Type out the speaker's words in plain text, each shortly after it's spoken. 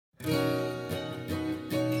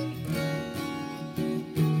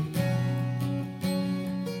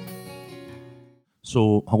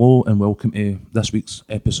So, hello and welcome to this week's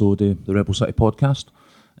episode of the Rebel City podcast.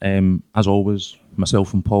 As always,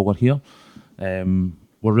 myself and Paul are here.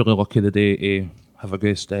 We're really lucky today to have a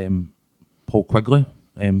guest, Paul Quigley,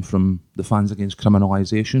 from the Fans Against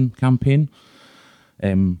Criminalisation campaign.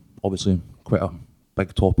 Obviously, quite a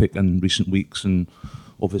big topic in recent weeks, and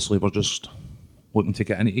obviously we're just looking to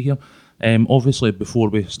get into it here. Obviously, before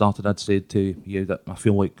we started, I'd said to you that I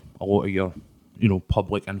feel like a lot of your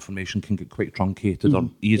public information can get quite truncated or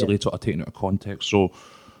easily sort of taken out of context. So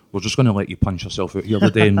we're just going to let you punch yourself out here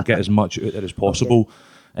today and get as much out there as possible.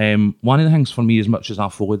 Okay. One of the things for me, as much as I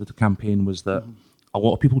followed the campaign, was that a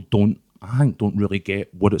lot of people don't really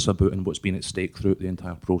get what it's about and what's been at stake throughout the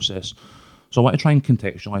entire process. So I want to try and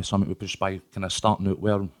contextualise some of it just by kind of starting out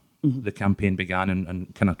where the campaign began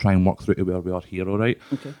and kind of try and work through to where we are here, all right?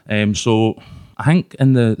 Okay. So I think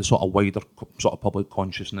in the sort of wider sort of public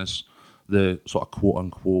consciousness, the sort of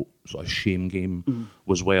quote-unquote sort of shame game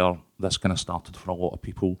was where this kind of started for a lot of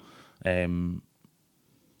people. What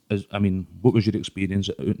was your experience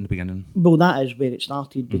out in the beginning? Well, that is where it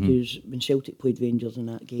started, because when Celtic played Rangers in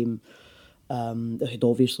that game, there had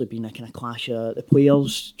obviously been a kind of clash of the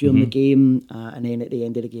players during the game, and then at the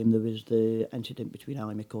end of the game there was the incident between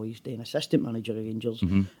Ali McCoy, then assistant manager of Rangers,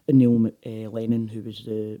 and Neil Lennon, who was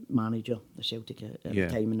the manager of Celtic at the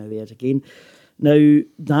time, and now he is again. Now,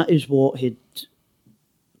 that is what had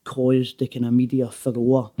caused the kind of media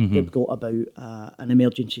furore that got about an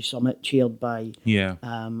emergency summit chaired by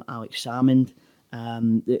Alex Salmond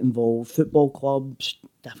that involved football clubs,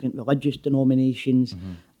 different religious denominations,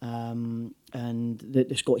 and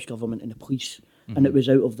the Scottish Government and the police. And it was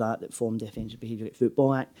out of that formed the Offensive Behaviour at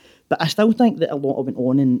Football Act. But I still think that a lot of went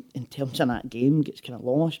on in terms of that game gets kind of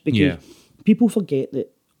lost, because people forget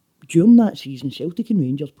that during that season, Celtic and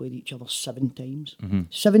Rangers played each other 7 times.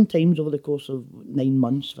 7 times over the course of 9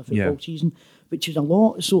 months of a football season, which is a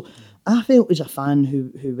lot. So I felt as a fan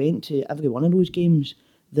who went to every one of those games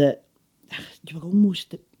that you were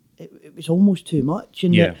almost, it was almost too much.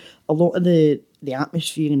 And that a lot of the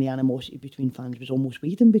atmosphere and the animosity between fans was almost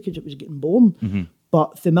waiting because it was getting boring.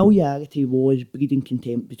 But familiarity was breeding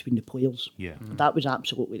contempt between the players. That was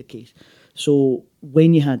absolutely the case. So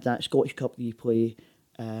when you had that Scottish Cup replay,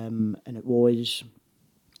 and it was,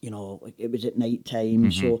 it was at night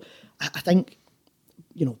time. So I think,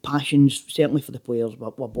 passions, certainly for the players,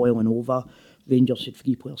 were boiling over. Rangers had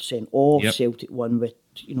 3 players sent off. Celtic won with,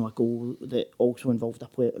 a goal that also involved a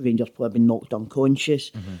Rangers player being knocked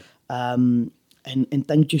unconscious. And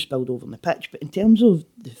things just spilled over on the pitch. But in terms of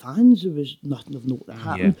the fans, there was nothing of note that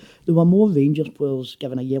happened. There were more Rangers players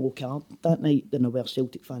given a yellow card that night than there were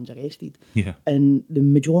Celtic fans arrested. And the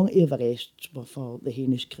majority of arrests were for the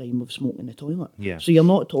heinous crime of smoking in the toilet. So you're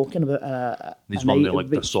not talking about these weren't like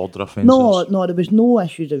disorder offences? No, there was no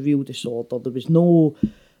issues of real disorder. There was no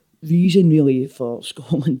reason really for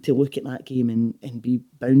Scotland to look at that game and be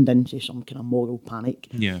bound into some kind of moral panic.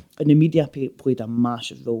 And the media played a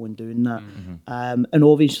massive role in doing that. And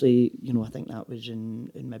obviously, I think that was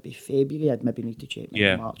in maybe February. I'd maybe need to check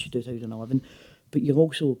March 2011. But you're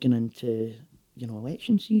also getting into,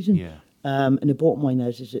 election season. And the bottom line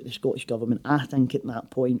is that the Scottish Government, I think at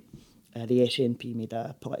that point, the SNP made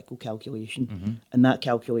a political calculation. And that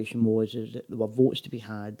calculation was that there were votes to be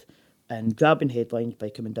had and grabbing headlines by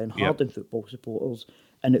coming down hard on football supporters,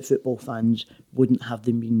 and that football fans wouldn't have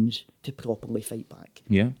the means to properly fight back.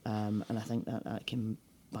 And I think that came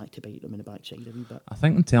back to bite them in the backside a wee bit. I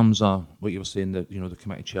think in terms of what you were saying, that the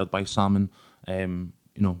committee chaired by Salmond,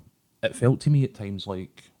 it felt to me at times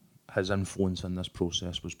like his influence in this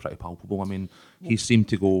process was pretty palpable. I mean, he seemed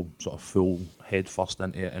to go sort of full head first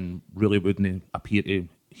into it and really wouldn't appear to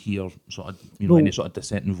hear sort of any sort of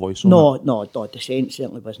dissenting voice on it. No, dissent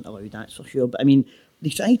certainly wasn't allowed, that's for sure. But I mean, they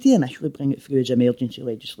tried to initially bring it through as emergency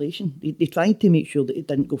legislation. They tried to make sure that it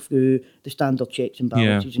didn't go through the standard checks and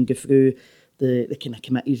balances and go through the kind of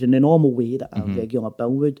committees in the normal way that a regular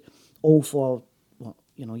bill would, all for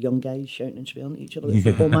young guys shouting and swearing at each other at a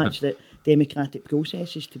football match, that democratic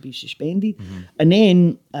process is to be suspended. And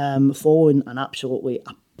then following an absolutely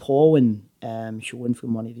appalling showing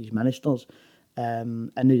from one of these ministers,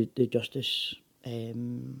 in the Justice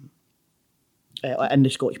in the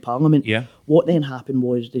Scottish Parliament. What then happened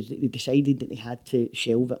was they decided that they had to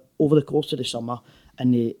shelve it over the course of the summer,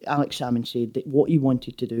 and Alex Salmond said that what he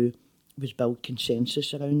wanted to do was build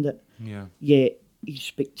consensus around it. Yet he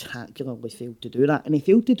spectacularly failed to do that, and he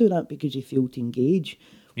failed to do that because he failed to engage.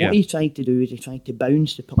 What he tried to do is he tried to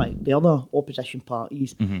bounce the other opposition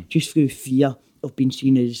parties just through fear of being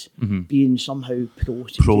seen as being somehow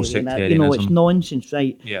pro-sectarianism. It's nonsense,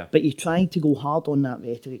 right? But he tried to go hard on that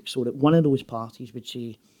rhetoric so that one of those parties would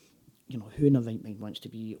say, who in their right mind wants to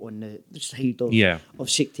be on the side of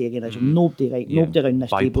sectarianism? Nobody, right? Yeah. Nobody around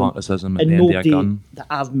this table. Bipartisanship at And the end of a nobody gun. that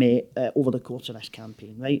I've met over the course of this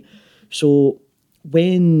campaign, right? So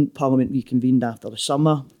when Parliament reconvened after the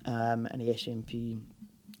summer and the SNP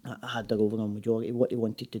had their overall majority, what they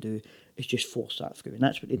wanted to do is just force that through. And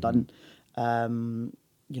that's what they've done.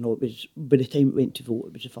 It was, by the time it went to vote,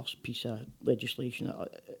 it was the first piece of legislation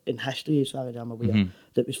in history, as far as I'm aware,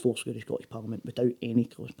 that was forced through the Scottish Parliament without any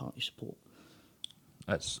cross-party support.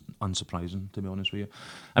 It's unsurprising, to be honest with you.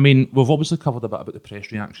 I mean, we've obviously covered a bit about the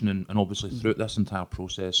press reaction, and obviously throughout this entire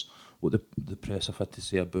process, what the press have had to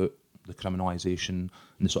say about the criminalisation and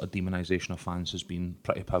the sort of demonisation of fans has been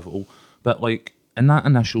pretty pivotal. But like in that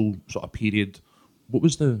initial sort of period, what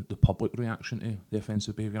was the public reaction to the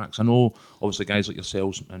Offensive Behaviour Act? 'Cause I know, obviously, guys like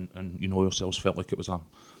yourselves and you know yourselves felt like it was a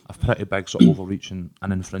pretty big sort of overreach and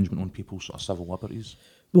an infringement on people's sort of civil liberties.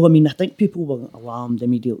 Well, I mean, I think people were alarmed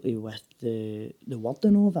immediately with the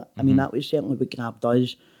wording of it. I mean, that was certainly what grabbed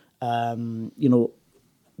us. When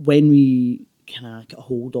we kind of got a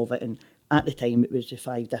hold of it, and at the time it was the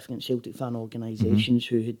 5 different Celtic fan organisations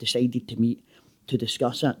who had decided to meet to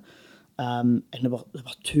discuss it. And there were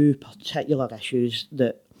 2 particular issues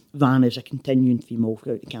that ran as a continuing theme all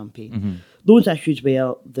throughout the campaign. Those issues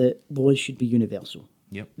were that laws should be universal.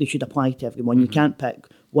 Yep. They should apply to everyone. You can't pick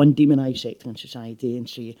one demonised sector in society and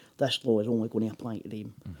say this law is only going to apply to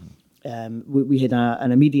them. We had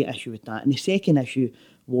an immediate issue with that. And the second issue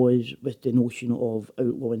was with the notion of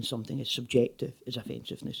outlawing something as subjective as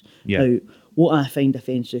offensiveness. Yeah. Now, what I find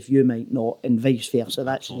offensive, you might not, and vice versa.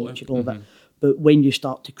 That's the nature of it. But when you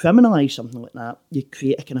start to criminalise something like that, you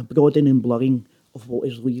create a kind of broadening and blurring of what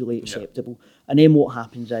is legally acceptable. And then what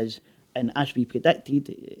happens is, and as we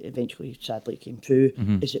predicted, eventually sadly it came true,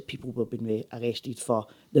 is that people were being arrested for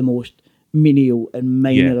the most menial and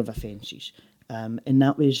minor of offences. And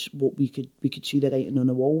that was what we could see the writing on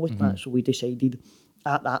the wall with that. So we decided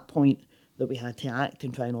at that point that we had to act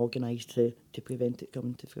and try and organise to prevent it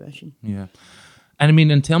coming to fruition. Yeah. And I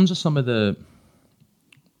mean, in terms of some of the,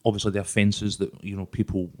 obviously the offences that,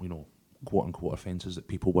 people, quote unquote offences that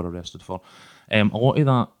people were arrested for, a lot of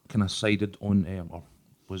that kind of sided on, or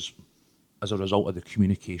was as a result of the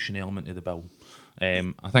communication element of the bill.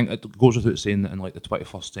 I think it goes without saying that in like the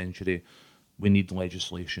 21st century, we need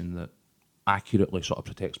legislation that accurately sort of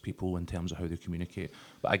protects people in terms of how they communicate.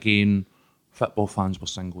 But again, football fans were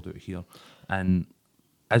singled out here. And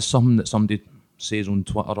is something that somebody says on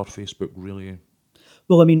Twitter or Facebook really...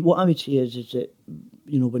 Well, I mean, what I would say is that,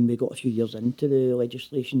 when we got a few years into the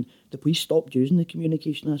legislation, the police stopped using the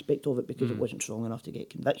communication aspect of it because it wasn't strong enough to get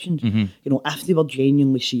convictions. If they were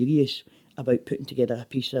genuinely serious about putting together a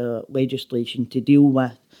piece of legislation to deal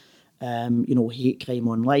with, hate crime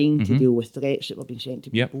online, to deal with threats that were being sent to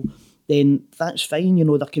people, then that's fine.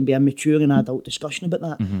 There can be a mature and adult discussion about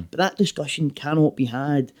that. But that discussion cannot be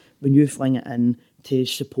had when you fling it in to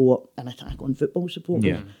support an attack on football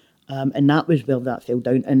supporters. And that was where that fell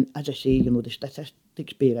down. And as I say, the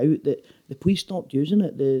statistics bear out that the police stopped using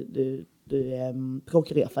it. The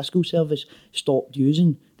Procurator Fiscal Service stopped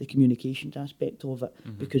using the communications aspect of it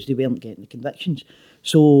because they weren't getting the convictions.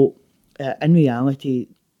 So, in reality,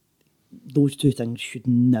 those 2 things should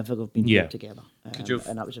never have been put together. Could you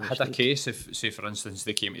have had a case if, say, for instance,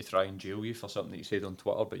 they came to try and jail you for something that you said on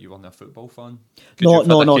Twitter, but you weren't a football fan? No.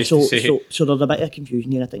 So there's a bit of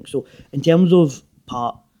confusion here, I think. So, in terms of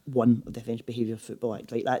Part 1 of the Offensive Behaviour Football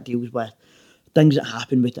Act, right, that deals with things that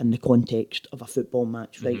happen within the context of a football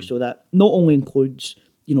match, right? So that not only includes,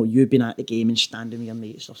 you being at the game and standing with your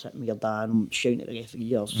mates or sitting with your dad and shouting at the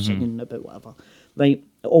referee or singing about whatever, right?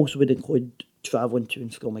 It also would include travelling to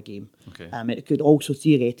and from a game. Okay. It could also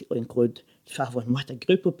theoretically include travelling with a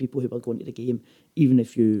group of people who were going to the game, even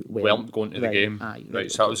if you weren't going to the game. Right,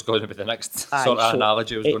 so that was going to be the next sort of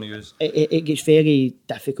analogy I was going to use. It gets very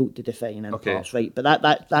difficult to define in parts, right? But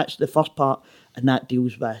that's the first part, and that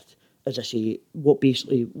deals with, as I say, what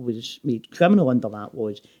basically was made criminal under that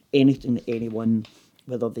was anything that anyone,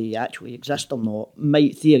 whether they actually exist or not,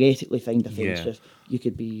 might theoretically find offensive. You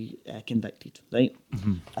could be convicted, right?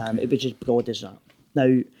 It was as broad as that.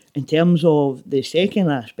 Now, in terms of the second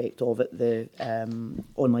aspect of it, the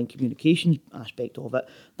online communications aspect of it,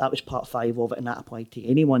 that was Part 5 of it, and that applied to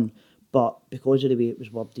anyone. But because of the way it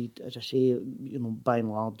was worded, as I say, by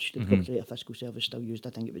and large, the Procurator Fiscal Service still used, I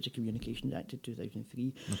think it was the Communications Act of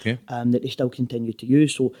 2003, that they still continue to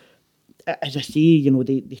use. So, as I say,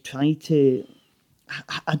 they try to...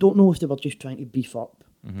 I don't know if they were just trying to beef up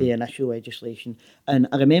the initial legislation. And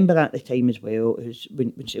I remember at the time as well, it was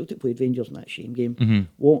when Celtic played Rangers in that shame game,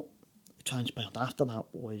 what transpired after that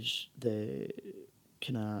was the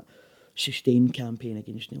kind of sustained campaign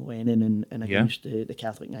against Neil Lennon and against the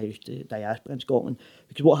Catholic and Irish diaspora in Scotland.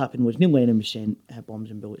 Because what happened was Neil Lennon was sent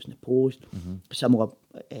bombs and bullets in the post. Similar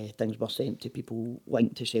things were sent to people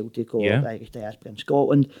linked to Celtic or the Irish diaspora in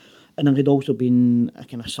Scotland. And there had also been a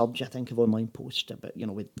kind of surge, I think, of online posts about,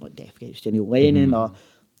 with like death threats to Neil Lennon or,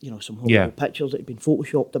 some horrible pictures that had been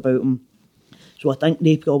photoshopped about him. So I think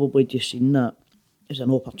they probably just seen that as an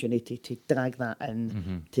opportunity to drag that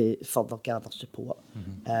in to further gather support.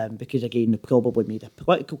 Because again, they probably made a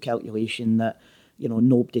political calculation that,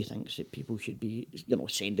 nobody thinks that people should be,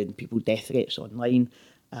 sending people death threats online.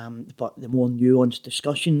 But the more nuanced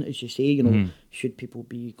discussion, as you say, should people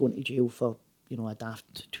be going to jail for, a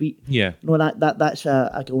daft tweet? Yeah. No, that's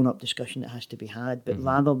a grown-up discussion that has to be had. But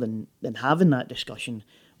rather than having that discussion,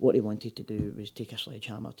 what they wanted to do was take a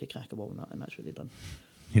sledgehammer to crack a walnut, and that's what they've done.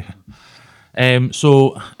 Yeah.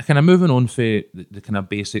 So, kind of moving on for the kind of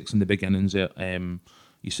basics and the beginnings there,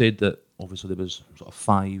 you said that obviously there was sort of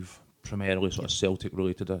 5 primarily sort of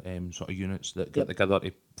Celtic-related sort of units that got together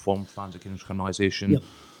to form Fans Against Criminalisation. Yep.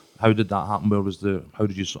 How did that happen? How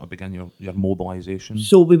did you sort of begin your mobilisation?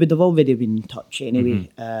 So we would have already been in touch anyway.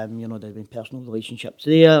 There had been personal relationships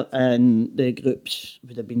there, and the groups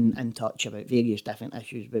would have been in touch about various different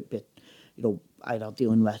issues, but either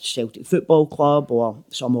dealing with Celtic Football Club, or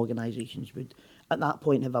some organisations would at that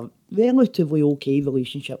point have a relatively okay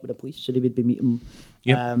relationship with the police, so they would be meeting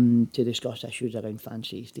to discuss issues around fan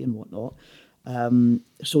safety and whatnot.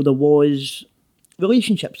 So there was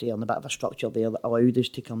relationships there and a bit of a structure there that allowed us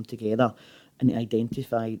to come together and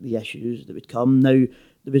identify the issues that would come. Now,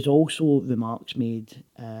 there was also remarks made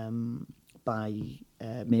by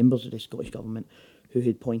members of the Scottish Government who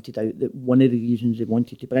had pointed out that one of the reasons they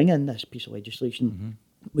wanted to bring in this piece of legislation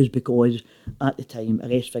was because at the time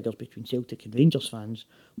arrest figures between Celtic and Rangers fans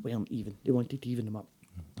weren't even. They wanted to even them up.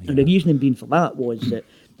 And the reasoning being for that was that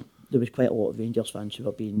there was quite a lot of Rangers fans who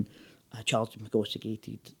were being charged and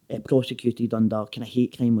prosecuted under kind of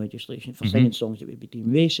hate crime legislation for singing songs that would be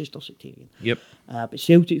deemed racist or sectarian. But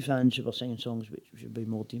Celtic fans who were singing songs which would be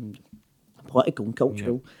more deemed political and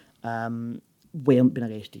cultural weren't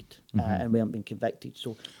being arrested and weren't being convicted.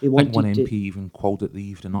 So they wanted one MP even called it the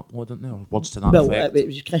evening upload, didn't there? Or words to that effect. Well, it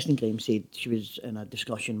was Kristen Graham said she was in a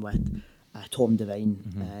discussion with Tom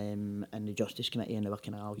Devine and the Justice Committee, and they were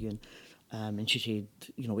kind of arguing. And she said,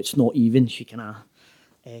 it's not even. She kind of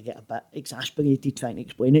get a bit exasperated trying to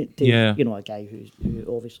explain it to a guy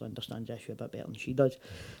who obviously understands the issue a bit better than she does.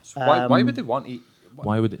 So why would they want to?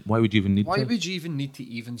 Why would you even need to? Why would you even need to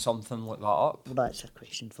even something like that up? Well, that's a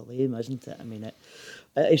question for them, isn't it? I mean,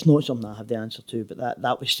 it's not something I have the answer to, but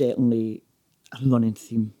that was certainly a running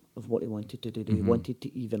theme of what they wanted to do. They wanted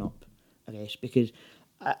to even up arrests because,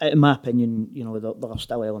 in my opinion, there are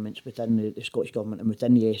still elements within the Scottish Government and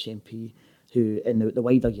within the SNP who, in the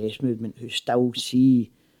wider Yes movement, who still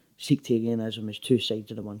see sectarianism as two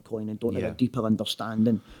sides of the one coin and don't have a deeper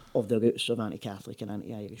understanding of the roots of anti-Catholic and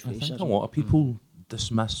anti-Irish racism. I think a lot of people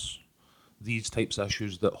dismiss these types of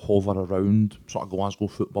issues that hover around sort of Glasgow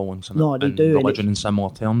football and religion in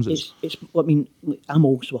similar terms. I mean, I'm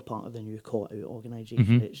also a part of the new Call It Out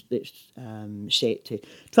organisation that's set to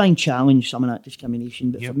try and challenge some of that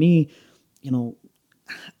discrimination. But for me,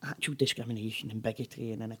 actual discrimination and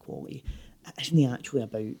bigotry and inequality isn't actually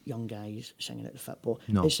about young guys singing at the football.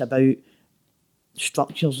 No. It's about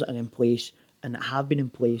structures that are in place and that have been in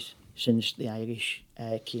place since the Irish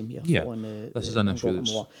came here. This is an issue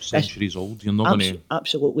that's centuries old. You're not going to...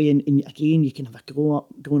 Absolutely, and again, you can have a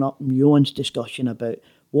grown up, nuanced discussion about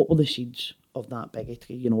what were the seeds of that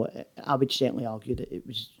bigotry. I would certainly argue that it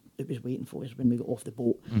was waiting for us when we got off the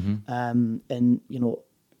boat. And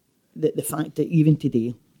the fact that even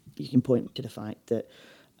today, you can point to the fact that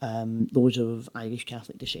those of Irish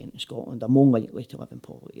Catholic descent in Scotland are more likely to live in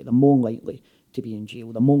poverty, they're more likely to be in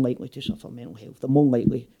jail, they're more likely to suffer mental health, they're more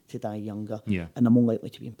likely to die younger, and they're more likely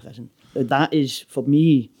to be in prison. Now, that is, for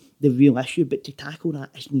me, the real issue, but to tackle that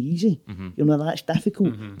isn't easy. That's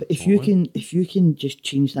difficult. But if you can just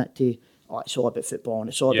change that to, it's all about football and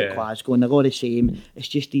it's all about Glasgow and they're all the same, it's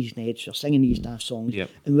just these Neds who are singing these daft songs,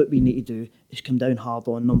 and what we need to do is come down hard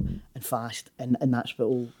on them and fast, and that's what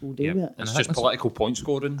we'll do with it. And it's just political point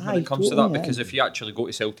scoring when it comes to that, because if you actually go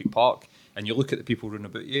to Celtic Park and you look at the people round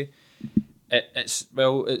about you, it's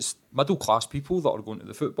middle class people that are going to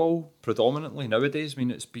the football predominantly nowadays. I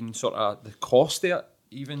mean, it's been sort of the cost of it.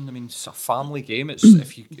 Even, I mean, it's a family game. It's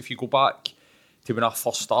if you go back to when I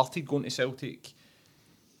first started going to Celtic,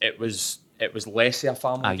 it was less of a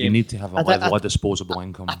family game. You need to have a level of disposable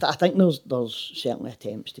income. I think there's certainly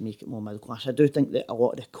attempts to make it more middle class. I do think that a lot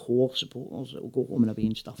of the core supporters that will go home and away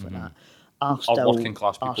and stuff like that are working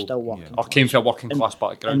class people. Are still working or came from a working class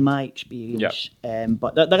background. In my experience.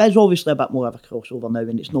 But there is obviously a bit more of a crossover now,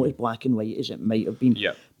 and it's not as black and white as it might have been.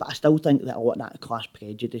 Yeah. But I still think that a lot of that class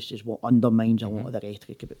prejudice is what undermines a lot of the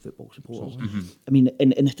rhetoric about football supporters. I mean,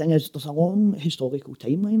 and the thing is, there's a long historical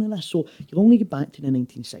timeline in this. So you only get back to the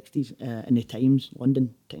 1960s in the Times,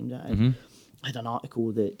 London Times, that is. I had an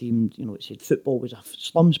article that deemed, it said football was a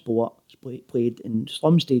slum sport played in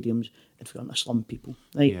slum stadiums in front of slum people,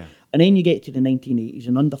 right? Yeah. And then you get to the 1980s,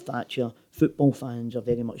 and under Thatcher, football fans are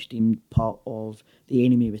very much deemed part of the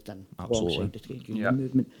enemy within, alongside the trade union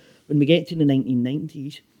movement. When we get to the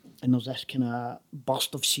 1990s, and there's this kind of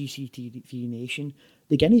burst of CCTV nation,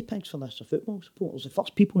 the guinea pigs for this are football supporters. The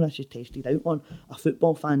first people this is tested out on are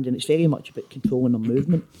football fans, and it's very much about controlling their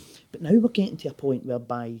movement. But now we're getting to a point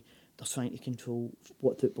whereby they're trying to control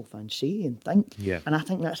what football fans say and think. Yeah. And I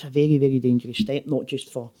think that's a very, very dangerous step, not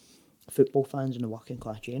just for football fans and the working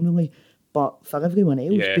class generally, but for everyone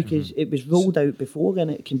else, because it was rolled out before and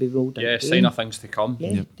it can be rolled out again. Sign of things to come.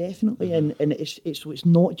 Yeah, definitely. And it's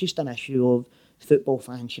not just an issue of football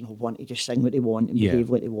fans, want to just sing what they want and behave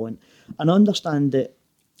what they want. And I understand that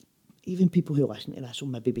even people who listen to this will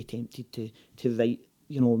maybe be tempted to write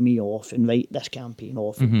me off and write this campaign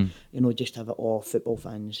off and, just have it off football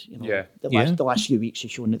fans, the last few weeks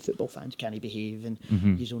has shown that football fans can't behave and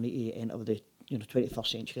he's only to enter the 21st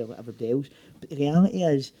century like everybody else. But the reality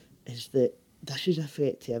is that this is a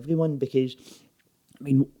threat to everyone, because I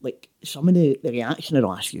mean, like, some of the reaction in the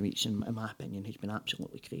last few weeks, in my opinion, has been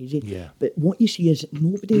absolutely crazy. Yeah. But what you see is that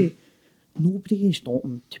nobody is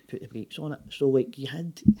stopping to put the brakes on it. So, like, you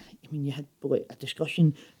had like a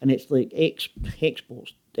discussion, and it's like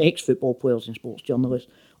ex-football players and sports journalists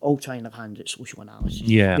all trying their hands at social analysis.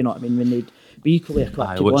 Yeah. You know what I mean? When they'd be equally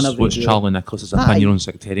equipped to go on a what's video. Charlie Nicholas's opinion on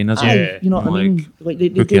sectarianism? You know what I mean? Like,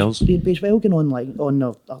 who cares? They'd be as well going on, like, on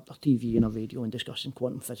their TV and their radio and discussing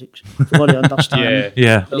quantum physics to really understand.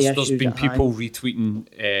 There's been people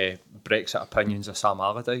retweeting Brexit opinions of Sam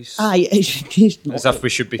Allardyce. It's just as if we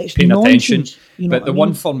should be paying attention. But the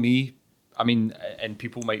one for me, I mean, and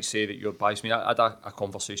people might say that you're biased. I had a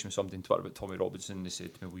conversation with somebody on Twitter about Tommy Robinson. They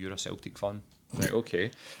said to me, well, you're a Celtic fan. Right,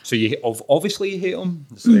 okay. So you obviously you hate him.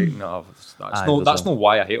 It's like, no, that's not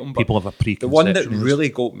why I hate him. But people have a preconception. The one that really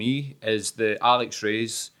got me is the Alex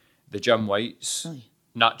Rays, the Jim Whites,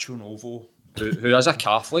 Nacho Novo, who is a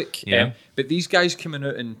Catholic. But these guys coming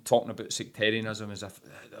out and talking about sectarianism as if,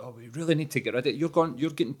 we really need to get rid of it. You're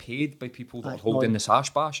getting paid by people that are holding this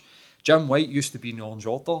hash bash. Jim White used to be in the Orange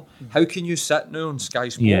Order. How can you sit now on Sky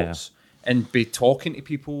Sports and be talking to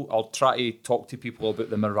people or try to talk to people about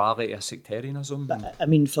the morality of sectarianism? But, I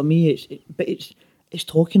mean, for me, it's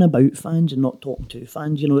talking about fans and not talking to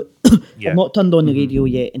fans. I've not turned on the radio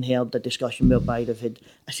yet and heard the discussion whereby they've had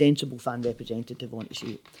a sensible fan representative on to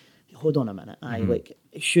say, hold on a minute, like,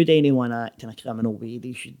 should anyone act in a criminal way,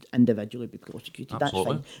 they should individually be prosecuted.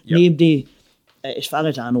 Absolutely. That's fine. Nobody, as far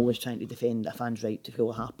as I know, is trying to defend a fan's right to fill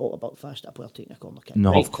a half bottle of Buckfast at a player taking a corner kick.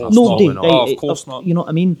 No, right? of course Nobody, not. Right? Of course not. You know what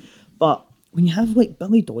I mean? But when you have, like,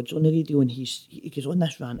 Billy Dodds on the radio and he goes on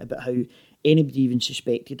this rant about how anybody even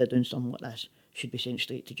suspected of doing something like this should be sent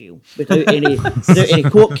straight to jail without any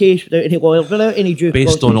court case, without any lawyer, without any due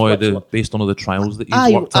process. Based on all the trials that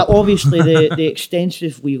he's worked up. Obviously the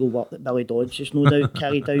extensive legal work that Billy Dodds has no doubt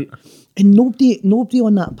carried out, and nobody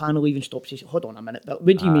on that panel even stops to say, hold on a minute, but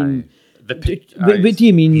what do you mean? What do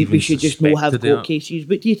you mean we should just not have court cases?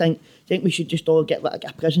 What do you think? Think we should just all get like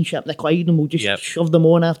a prison ship, the Clyde, and we'll just shove them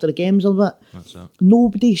on after the games or what? That's it.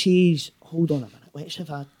 Nobody says, hold on a minute, let's have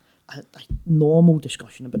a normal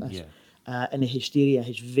discussion about this. And the hysteria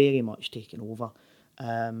has very much taken over.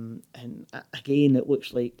 And again, it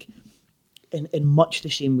looks like in much the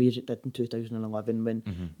same way as it did in 2011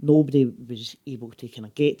 when nobody was able to kind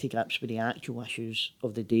of get to grips with the actual issues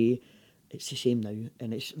of the day. It's the same now,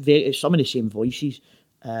 and it's some of the same voices.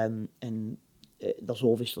 And there's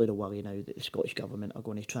obviously the worry now that the Scottish Government are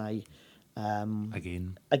going to try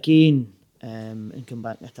again and come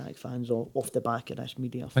back and attack fans off the back of this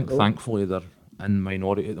media. I think thankfully they're in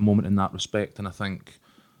minority at the moment in that respect, and I think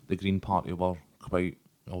the Green Party were quite,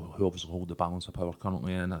 who obviously hold the balance of power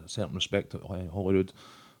currently in a certain respect at Holyrood,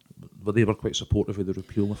 but they were quite supportive of the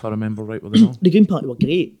repeal, if I remember right, were they not? The Green Party were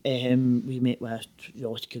great. We met with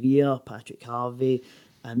Ross Greer, Patrick Harvey,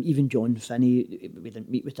 even John Finney. We didn't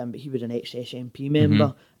meet with him, but he was an ex-SNP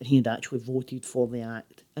member, and he had actually voted for the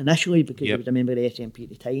Act initially because he was a member of the SNP at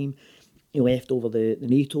the time. He left over the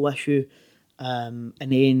NATO issue. And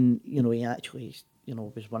then, he actually,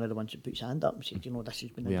 was one of the ones that put his hand up and said, this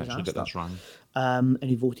has been a disaster. Actually got this wrong. And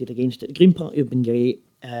he voted against it. The Green Party have been great,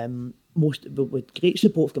 with great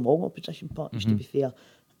support from all opposition parties, to be fair.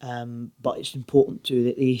 but it's important too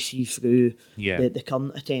that they see through Yeah. the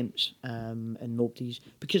current attempts, and nobody's,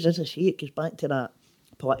 because as I say, it goes back to that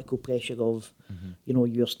political pressure of, you know,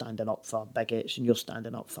 you're standing up for bigots and you're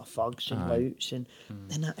standing up for thugs and louts, and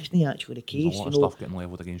that isn't actually the case. There's a lot of you know, stuff getting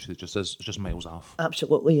levelled against you that just is, it's just miles off.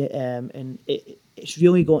 absolutely, and it's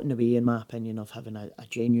really got in the way, in my opinion, of having a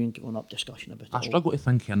genuine grown-up discussion about it. I struggle to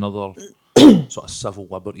think of another sort of civil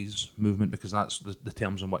liberties movement, because that's the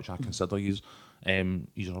terms in which I consider these.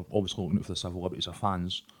 These are obviously looking out for the civil liberties of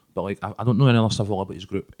fans, but like I don't know any other civil liberties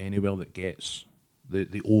group anywhere that gets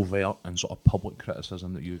the overt and sort of public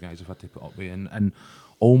criticism that you guys have had to put up with, and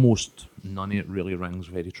almost none of it really rings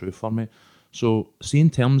very true for me. So, see, in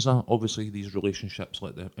terms of obviously these relationships,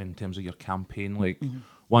 like in terms of your campaign, like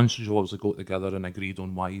once you've obviously got together and agreed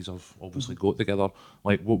on why you've obviously got together,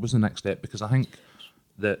 like what was the next step? Because I think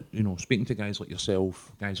that, you know, speaking to guys like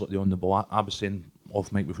yourself, guys like the On The Ball, I was saying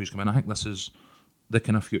off mic before you come in, I think this is the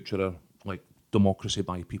kind of future of like democracy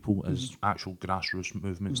by people, is actual grassroots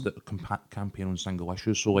movements that campaign on single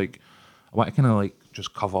issues. So like, I want to kind of like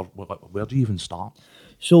just cover where do you even start?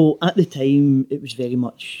 So at the time, it was very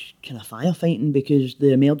much kind of firefighting, because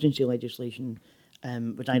the emergency legislation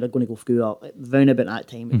was either going to go through, or around about that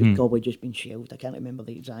time, it had probably just been shelved. I can't remember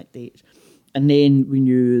the exact dates. And then we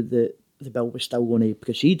knew that the bill was still going to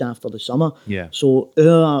proceed after the summer. Yeah. So we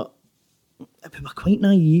were quite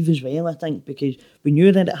naive as well, I think, because we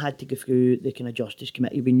knew that it had to go through the kind of Justice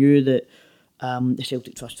Committee. We knew that the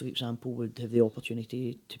Celtic Trust, for example, would have the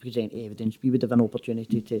opportunity to present evidence. We would have an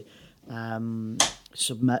opportunity to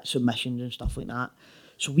submit submissions and stuff like that.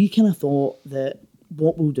 So we kind of thought that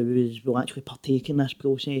what we'll do is we'll actually partake in this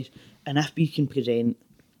process, and if we can present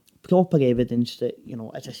proper evidence that, you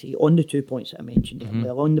know, as I say, on the 2 points that I mentioned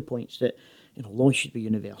earlier, on the points that, you know, law should be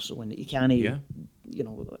universal and that you can't, you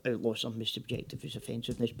know, outlaw something as subjective as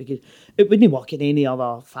offensiveness, because it wouldn't work in any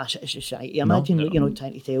other facet of society. Imagine, you know,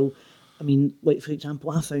 trying to tell, I mean, like, for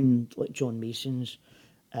example, I found, like, John Mason's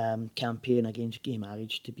campaign against gay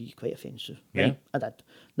marriage to be quite offensive. Right? I did.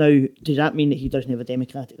 Now, does that mean that he doesn't have a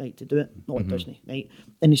democratic right to do it? No, it doesn't, right?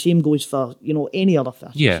 And the same goes for, you know, any other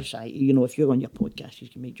facet of society. You know, if you're on your podcast, you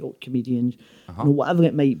can make jokes, comedians, you know, whatever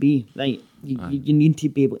it might be, right? You need to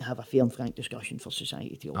be able to have a fair and frank discussion for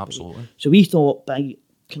society to operate. Absolutely. So we thought, by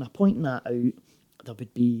kind of pointing that out, there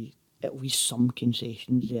would be at least some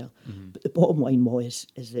concessions there. But the bottom line was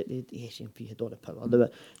that the SNP had all the power. They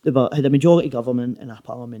had a majority government in a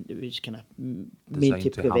parliament that was kind of made to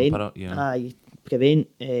prevent prevent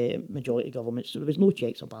majority governments. So there was no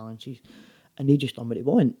checks or balances, and they just done what they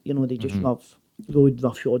want. You know, they just rode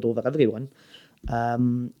roughshod over everyone.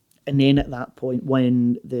 And then at that point,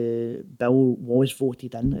 when the bill was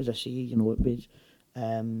voted in, as I say, you know, it was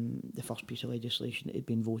the first piece of legislation that had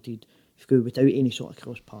been voted through without any sort of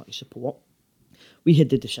cross-party support. We had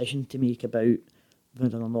the decision to make about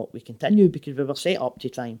whether or not we continue, because we were set up to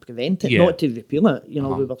try and prevent it, not to repeal it. You know,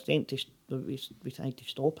 we were sent to, we tried to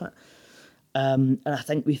stop it. And I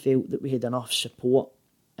think we felt that we had enough support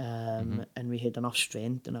and we had enough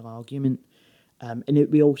strength in our argument. And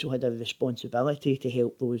we also had a responsibility to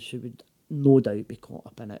help those who would no doubt be caught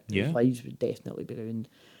up in it. Whose lives would definitely be ruined.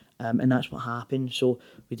 And that's what happened. So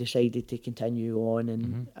we decided to continue on,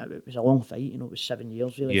 and it was a long fight. You know, it was 7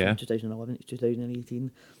 years really, from 2011 to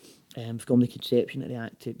 2018, from the conception of the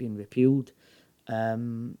Act to it being repealed.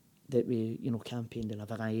 That we, you know, campaigned in a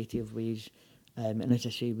variety of ways. And as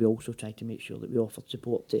I say, we also tried to make sure that we offered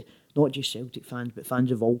support to not just Celtic fans, but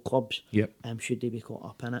fans of all clubs, should they be caught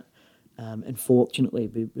up in it. And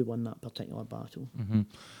fortunately, we won that particular battle.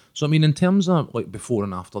 So, I mean, in terms of, like, before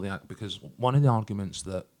and after the Act, because one of the arguments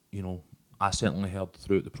that, you know, I certainly heard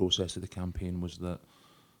throughout the process of the campaign was that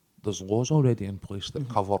there's laws already in place that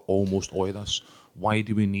cover almost all of this. Why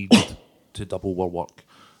do we need to double our work?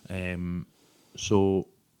 So,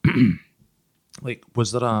 like,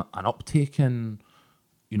 was there an uptake in,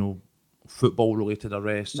 you know, football-related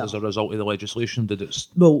arrests as a result of the legislation? Did it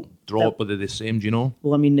drop? Were they the same, do you know?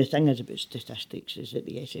 Well, I mean, the thing is about statistics is that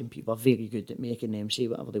the SNP were very good at making them say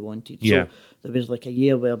whatever they wanted. Yeah. So there was like a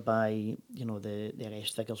year whereby, you know, the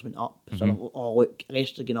arrest figures went up. So, oh, look,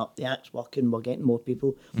 arrests are going up, the Act's working, we're getting more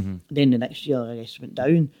people. Then the next year, arrests went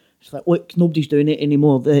down. It's like, look, nobody's doing it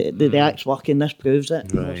anymore. The Act's working, this proves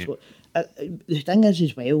it. Right. You know, so, the thing is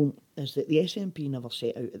as well, is that the SNP never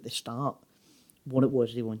set out at the start what it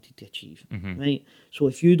was they wanted to achieve, right? So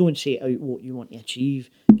if you don't set out what you want to achieve,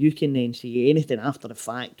 you can then say anything after the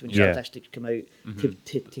fact when statistics come out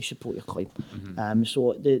to support your claim.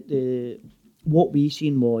 So the what we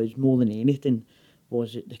seen was, more than anything,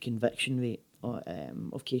 was that the conviction rate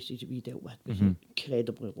of cases that we dealt with was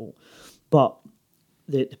incredibly low. But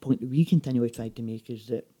the point that we continually tried to make is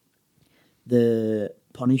that the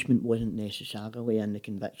punishment wasn't necessarily in the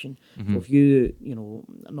conviction. So if you know,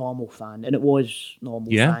 a normal fan, and it was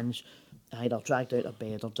normal fans, either dragged out of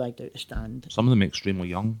bed or dragged out the stand. Some of them extremely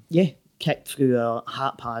young. Yeah, kicked through a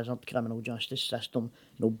haphazard criminal justice system,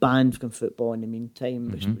 you know, banned from football in the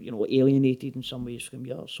meantime, you know, alienated in some ways from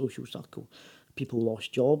your social circle. People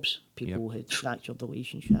lost jobs, people had fractured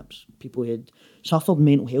relationships, people had suffered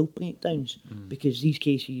mental health breakdowns because these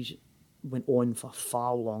cases went on for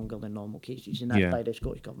far longer than normal cases, and that's by the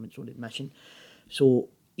Scottish Government's own admission. So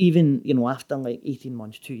even, you know, after like 18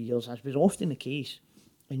 months, 2 years, as was often the case,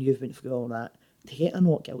 and you've been through all that, to get a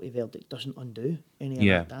not guilty verdict doesn't undo any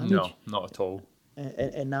of that damage. No, not at all.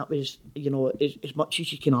 And that was, you know, as much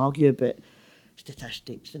as you can argue about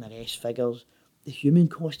statistics and arrest figures, the human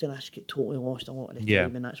cost of this get totally lost a lot of the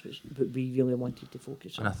time, and that's what we really wanted to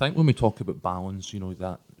focus on. And I think when we talk about balance, you know,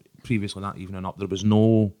 that previously that evening up, there was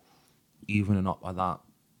no evening up of that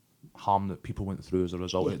harm that people went through as a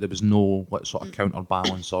result. There was no sort of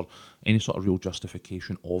counterbalance or any sort of real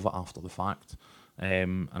justification of it after the fact.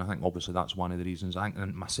 And I think obviously that's one of the reasons. I think,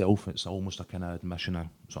 and myself, it's almost a kind of admission of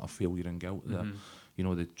sort of failure and guilt that, you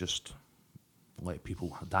know, they just let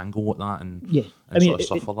people dangle at that and, sort of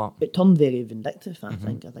suffer that. It turned very vindictive, I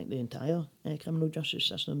think. I think the entire criminal justice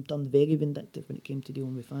system turned very vindictive when it came to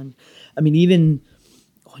dealing with fans. I mean, even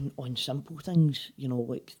on simple things, you know,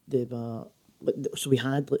 like so we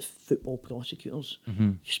had like football prosecutors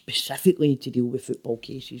specifically to deal with football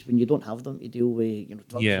cases when you don't have them to deal with, you know,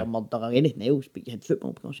 drugs or murder or anything else, but you had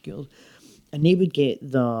football prosecutors, and they would get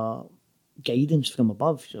the guidance from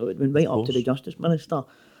above, so it went right up to the Justice Minister,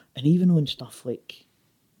 and even on stuff like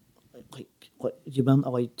you weren't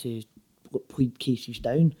allowed to plead cases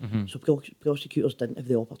down, so prosecutors didn't have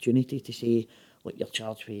the opportunity to say, like, you're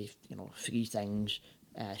charged with, you know, 3 things,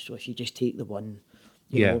 so if you just take the one,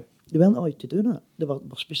 you know, they weren't allowed to do that. They were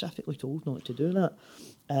specifically told not to do that.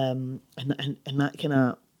 And that kind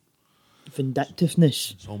of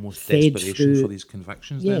vindictiveness. It's almost desperation for these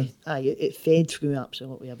convictions. Yeah, it fed through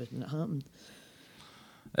absolutely everything that happened.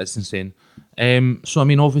 It's insane. So, I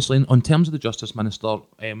mean, obviously, in terms of the Justice Minister,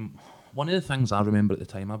 one of the things I remember at the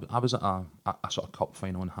time, I was at a sort of cup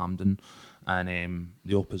final in Hampden, and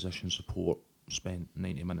the opposition support spent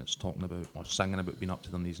 90 minutes talking about or singing about being up to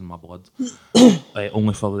their knees in my blood,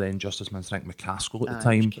 only for then Justice Minister McCaskill at the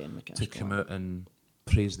time to come out and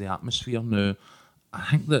praise the atmosphere. Now, I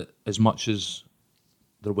think that as much as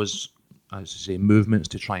there was, as you say, movements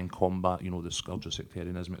to try and combat, you know, the scourge of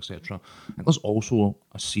sectarianism, etc., I think there's also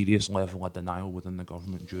a serious level of denial within the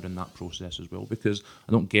government during that process as well, because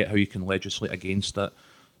I don't get how you can legislate against it,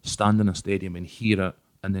 stand in a stadium and hear it,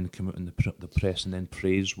 and then come out in the press and then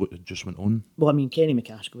praise what just went on. Well, I mean, Kenny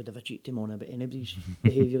McCaskill would have a cheek to moan about anybody's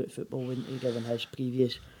behaviour at football, wouldn't he, given his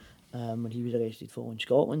previous, when he was arrested for in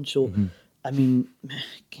Scotland. So, I mean,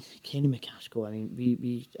 Kenny McCaskill, I mean,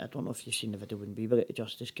 we I don't know if you've seen the video when we were at the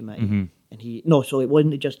Justice Committee, and it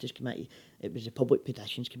wasn't the Justice Committee, it was the Public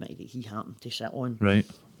Petitions Committee that he happened to sit on. Right.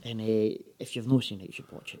 And if you've not seen it, you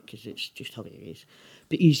should watch it, because it's just hilarious.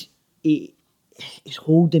 But his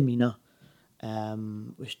whole demeanour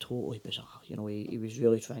was totally bizarre. You know, he was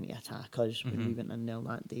really trying to attack us when we went in there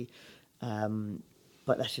that day.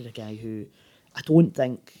 But this is a guy who, I don't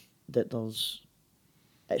think that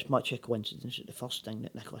it's much a coincidence that the first thing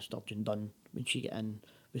that Nicola Sturgeon done when she got in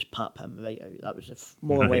was pap him right out. That was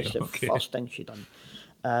more or less the first thing she done.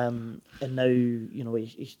 And now, you know,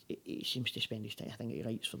 he seems to spend his time, I think he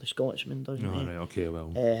writes for the Scotsman, doesn't he? Right, okay,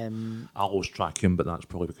 well, I'll always track him, but that's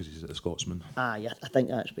probably because he's at the Scotsman. Yeah, I think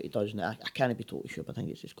that's what he does now. I can't be totally sure, but I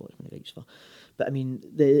think it's the Scotsman he writes for. But I mean,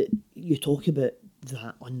 you talk about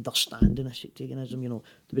that understanding of sectarianism, you know,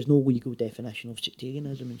 there was no legal definition of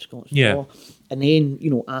sectarianism in Scots law. And then,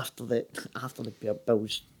 you know, after the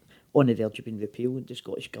bill's on the verge of being repealed, the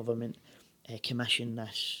Scottish Government commissioned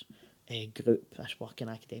this group, this working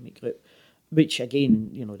academic group, which again,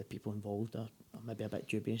 you know, the people involved are maybe a bit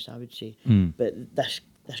dubious, I would say. But this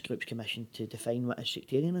group's commissioned to define what is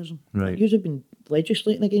sectarianism. Right. You have been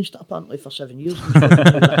legislating against it apparently for 7 years.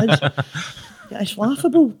 It's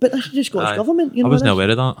laughable, but this is the Scottish Government. You know, I wasn't aware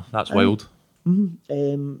of that. That's wild. And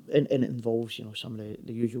it involves, you know, some of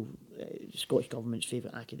the usual Scottish Government's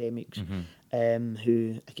favourite academics,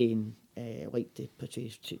 who again like to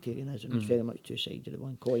portray sectarianism as very much two sides of the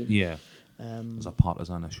one coin. Yeah, there's a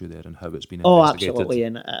partisan issue there and how it's been investigated. Absolutely,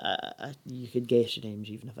 and you could guess the names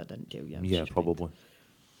even if I didn't tell you. Yeah, probably.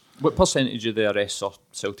 What percentage of the arrests are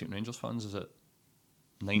Celtic and Rangers fans? Is it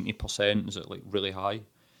 90%? Is it like really high?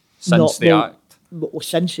 Since the Act? Well,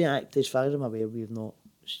 since the Act, as far as I'm aware, we've not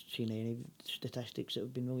seen any statistics that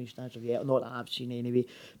have been released as of yet. Not that I've seen anyway.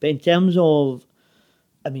 But in terms of,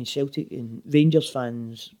 I mean, Celtic and Rangers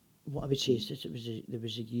fans, what I would say is that there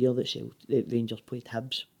was a year that Rangers played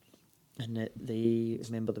Hibs, and that they,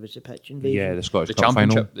 remember there was the pitch invasion. Yeah, the Scottish The Cup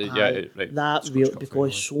final. championship. Right. That Scottish real, Cup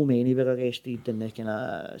because final. so many were arrested in the kind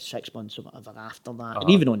of 6 months or whatever after that, and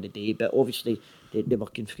Uh-huh. even on the day, but obviously they were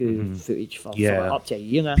going through footage for up to a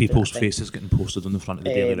year after. People's I think. faces getting posted on the front of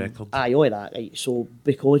the Daily Record. Aye, all that, right. So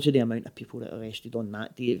because of the amount of people that were arrested on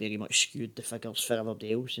that day, it very much skewed the figures for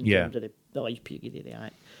everybody else in terms of the life period of the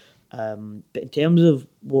act. But in terms of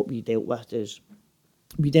what we dealt with is,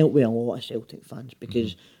 we dealt with a lot of Celtic fans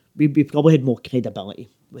because we probably had more credibility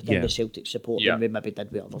within the Celtic support than we maybe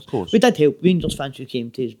did with others. Of course. We did help Rangers fans who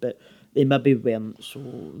came to us, but they maybe weren't so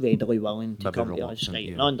readily willing to Maybe come to us, reluctant, right?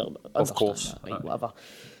 yeah. And understand course. that, right, whatever.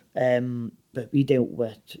 But we dealt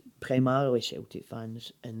with primarily Celtic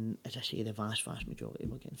fans, and as I say, the vast majority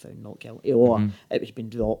were getting found not guilty, or it was being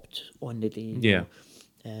dropped on the day. Yeah.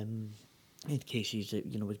 I had cases that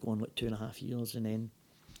was going like 2.5 years, and then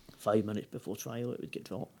 5 minutes before trial it would get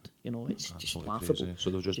dropped. It's just Absolutely laughable. crazy. So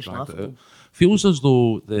they've just dragged laughable. it out. Feels as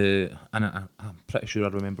though I'm pretty sure I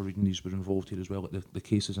remember reading these were involved here as well, like the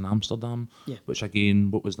cases in Amsterdam, which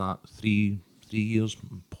again, what was that, 3 years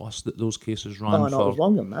plus that those cases ran Oh, no, for? it was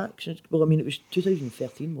longer than that. 'Cause well, I mean, it was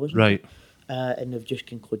 2013, wasn't Right. it? And they've just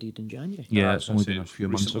concluded in January. Yeah, I it's was gonna only been a say few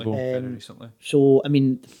months recently. ago. Very recently. So, I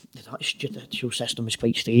mean, the judicial system was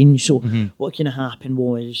quite strange. So, what kind of happened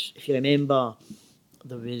was, if you remember,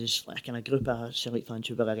 there was like a group of Celtic fans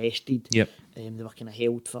who were arrested. Yep. They were kind of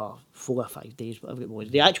held for 4 or 5 days, whatever it was.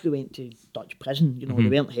 They actually went to Dutch prison. They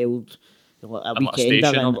weren't held like a like a weekend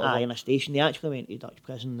station or whatever. in a station. They actually went to Dutch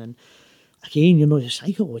prison. And again, the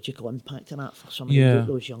psychological impact of that for some of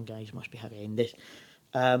those young guys must be horrendous.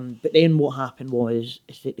 But then what happened is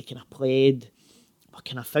that they kind of pled, were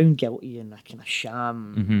kind of found guilty in a kind of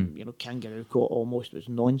sham, kangaroo court almost. It was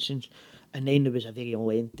nonsense. And then there was a very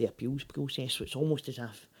lengthy appeals process, so it's almost as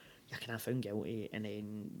if you're kind of found guilty, and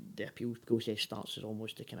then the appeals process starts as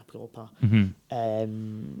almost a kind of proper kind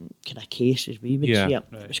of case, as we would see it.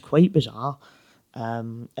 Right. It was quite bizarre.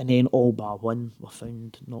 And then all bar one were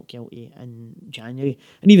found not guilty in January,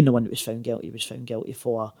 and even the one that was found guilty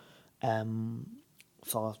for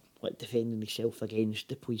like defending himself against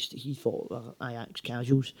the police that he thought were Ajax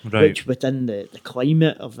casuals, Right. which within the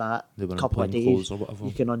climate of that They were in couple of plain days, clothes or whatever.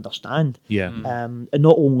 you can understand. Yeah. And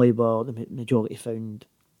not only were the majority found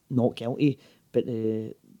not guilty, but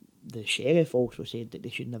the sheriff also said that they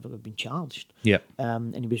should never have been charged. Yeah.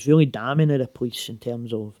 And he was really damning of the police in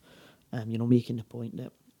terms of, making the point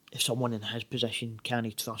that if someone in his position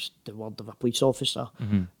can't trust the word of a police officer,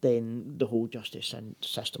 then the whole justice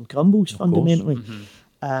system crumbles fundamentally.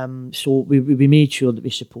 So we made sure that we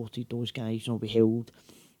supported those guys. We held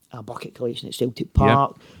a bucket collection at Celtic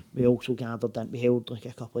Park. We also we held like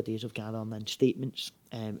a couple of days of gathering in statements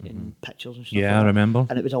and pictures and stuff. Yeah, like I that. remember.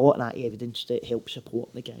 And it was a lot of that evidence that helped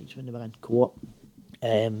support the guys when they were in court.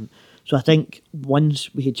 So I think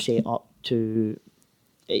once we had set up to,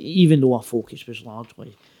 even though our focus was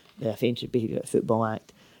largely the Offensive Behaviour at Football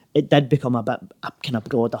Act, it did become a kind of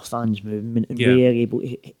broader fans movement, and we were able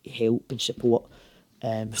to help and support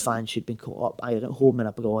fans who'd been caught up either at home and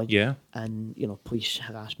abroad, and police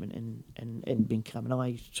harassment and being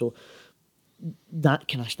criminalised. So that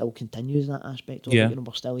kind of still continues, that aspect of it.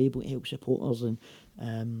 We're still able to help supporters,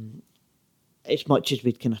 and as much as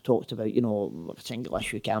we'd kind of talked about, a single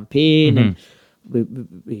issue campaign, and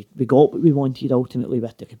we got what we wanted ultimately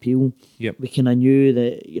with the repeal. We kind of knew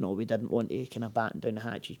that we didn't want to kind of batten down the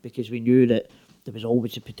hatches, because we knew that there was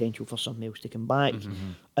always the potential for something else to come back.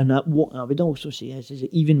 And that what I would also say is that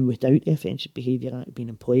even without the Offensive Behaviour Act being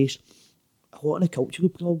in place, a lot of the cultural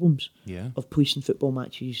problems of policing football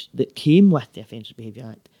matches that came with the Offensive Behaviour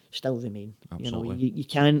Act still remain. Absolutely. You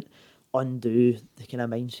can't undo the kind of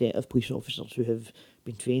mindset of police officers who have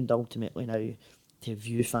been trained ultimately now to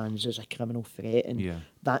view fans as a criminal threat, and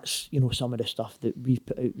that's some of the stuff that we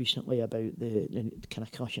put out recently about the kind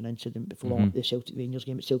of crushing incident before the Celtic Rangers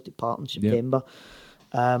game at Celtic Park in September.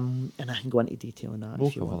 And I can go into detail on that. We'll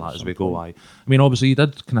if you cover want that at as we some go. point. I mean, obviously, you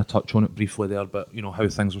did kind of touch on it briefly there, but how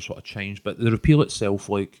things have sort of changed. But the repeal itself,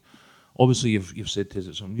 like, obviously, you've said to us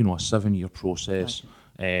it's a 7-year process.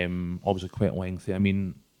 Obviously, quite lengthy. I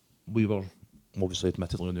mean, we were obviously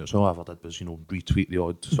admittedly on it, so all I ever did was retweet the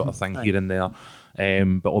odd sort of thing here and there.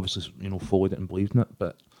 But obviously, followed it and believed in it.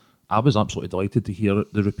 But I was absolutely delighted to hear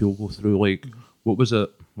the repeal go through. Like, what was it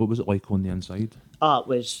like on the inside? It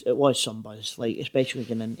was some buzz, like, especially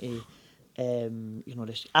getting into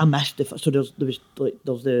this. I missed the so there's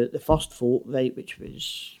the first vote, right, which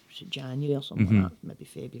was was it January or something like that, maybe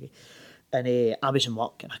February. And I was in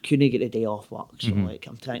work and I couldn't get the day off work, so like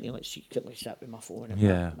I'm trying to like secretly sit with my phone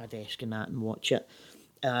at my desk and that and watch it.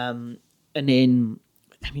 And then,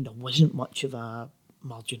 I mean, there wasn't much of a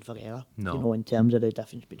margin for error, you know, in terms of the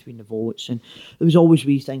difference between the votes, and there was always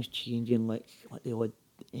wee things changing, like the odd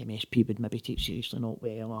MSP would maybe take seriously not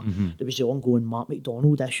well, or there was the ongoing Mark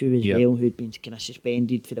McDonald issue as well, who'd been kind of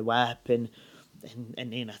suspended for the whip, and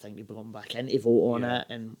then I think they brought him back in to vote on it,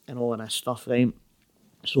 and all of this stuff, right?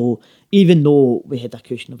 So even though we had a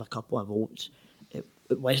cushion of a couple of votes,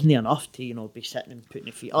 it wasn't enough to, you know, be sitting and putting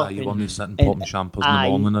your feet up. You weren't sitting popping champers in the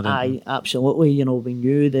morning or anything. Absolutely. You know, we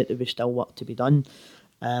knew that there was still work to be done.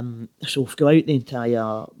 So throughout the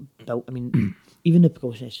entire bill, I mean, even the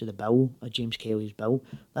process of the bill, James Kelly's bill,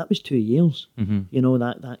 that was 2 years. You know,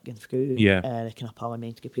 that going through the kind of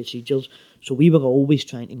parliamentary procedures. So we were always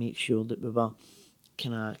trying to make sure that we were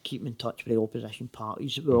kind of keeping in touch with the opposition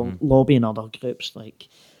parties. We were lobbying other groups like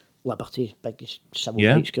Liberty, biggest civil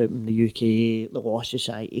rights group in the UK, the Law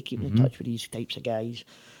Society, keeping in touch with these types of guys.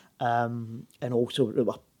 And also we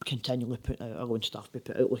were continually putting out our own stuff. We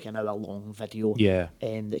put out like an hour-long video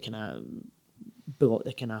that kind of brought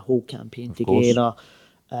the kind of whole campaign together.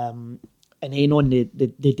 And then on the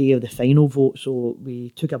day of the final vote, so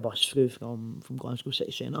we took a bus through from Glasgow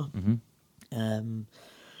City Centre.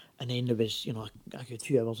 And then there was, you know, a good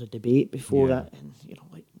 2 hours of debate before that, and, you know,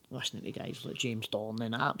 like listening to guys like James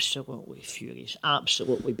Dornan, absolutely furious,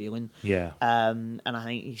 absolutely bailing. And I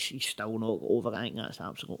think he's still not over it. I think that's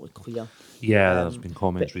absolutely clear. There's been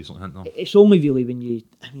comments recently, hasn't there? It's only really when you,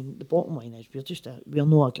 I mean, the bottom line is we're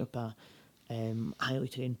not a group of highly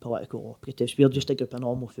trained political operatives. We're just a group of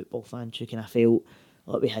normal football fans who kind of felt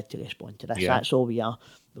like we had to respond to this. That's all we are.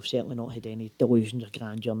 We've certainly not had any delusions of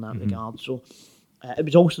grandeur in that regard. So it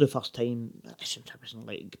was also the first time, since I was in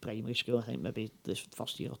like primary school, I think maybe the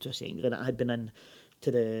first year or two of secondary, that I had been in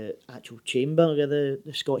to the actual chamber of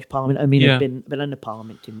the Scottish Parliament. I mean, I've been in the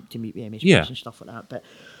Parliament to meet with MSPs and stuff like that. But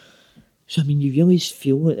so I mean, you really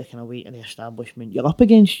feel like the kind of weight of the establishment you're up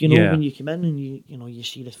against. You know, when you come in and you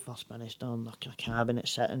see the First Minister and the kind of cabinet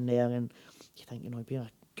sitting there, and you think, you know, be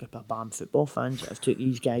a group of BAM football fans that have took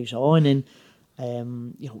these guys on, and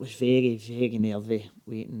you know, it was very, very nervy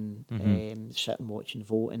waiting, sitting watching the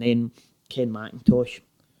vote, and then Ken McIntosh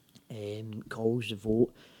calls the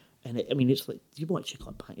vote, and I mean, it's like, you watch the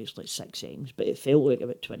clip back, it's like 6 seconds, but it felt like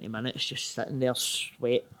about 20 minutes just sitting there,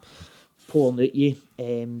 sweat pouring out you,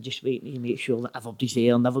 just waiting to make sure that everybody's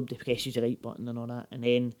there and everybody presses the right button and all that, and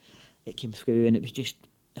then it came through and it was just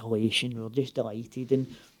elation. We were just delighted, and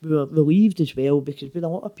we were relieved as well, because we had a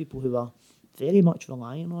lot of people who were very much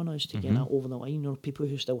relying on us to get that over the line, or people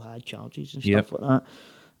who still had charges and stuff like that.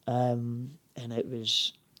 And it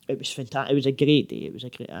was fantastic. It was a great day. It was a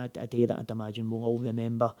day that I'd imagine we'll all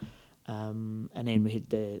remember. And then we had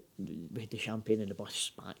the champagne in the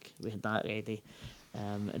bus back. We had that ready,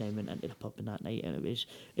 and then went into the pub in that night, and it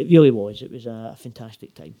really was a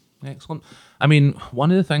fantastic time. Excellent. I mean,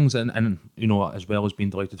 one of the things, and you know, as well as being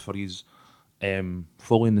delighted for his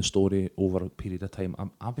following the story over a period of time,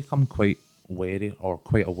 I've become quite wary or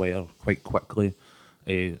quite aware quite quickly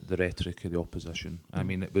the rhetoric of the opposition. I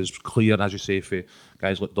mean, it was clear, as you say, for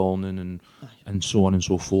guys like Dornan and so on and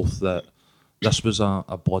so forth, that this was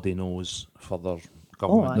a bloody nose for their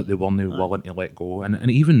government, that they weren't willing to let go.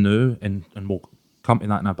 And even now, and we'll come to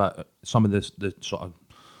that in a bit, some of the sort of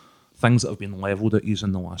things that have been levelled at us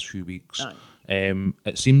in the last few weeks,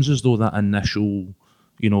 it seems as though that initial,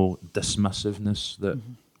 you know, dismissiveness that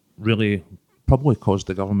really probably caused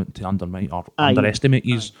the government to undermine or underestimate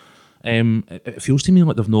us. It feels to me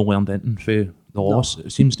like they've not learned anything for the loss.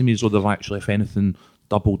 It seems to me as though they've actually, if anything,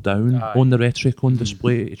 doubled down on the rhetoric on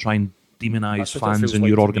display to try and demonise fans in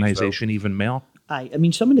your organisation even more. I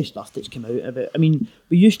mean, some of the stuff that's come out of it, I mean,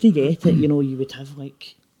 we used to get it, you know, you would have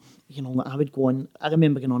like, you know, like I would go on, I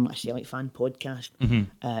remember going on like a Celtic fan podcast and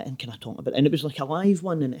kind of talking about it, and it was like a live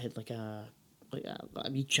one, and it had like a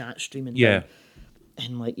wee chat streaming down.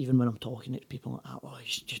 And like, even when I'm talking to people like, oh,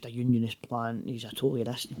 he's just a unionist plant, he's a totally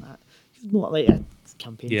this and that. He's not like a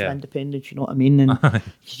campaign for independence, you know what I mean? And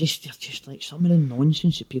it's just like some of the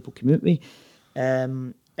nonsense that people come out with.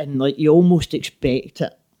 And like, you almost expect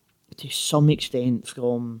it to some extent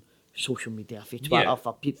from social media, for Twitter,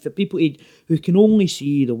 for people who can only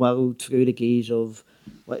see the world through the gaze of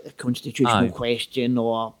like a constitutional question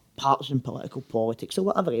or partisan political politics or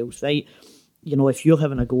whatever else, right? You know, if you're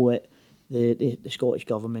having a go at the Scottish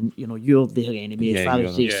government, you know, you're their enemy as far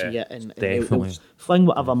as they see it, and they'll fling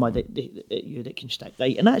whatever mud at you that can stick,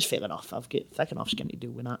 right? And that's fair enough. I've got thick enough skin to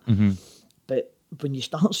deal with that. But when you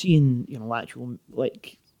start seeing, you know, actual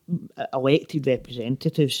like elected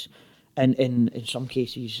representatives, and in some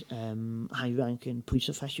cases, high-ranking police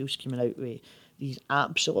officials coming out with these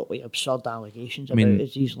absolutely absurd allegations about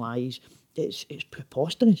these lies. It's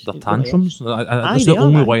preposterous. The tantrums. That's the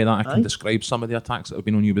only way that I can describe some of the attacks that have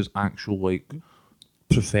been on you as actual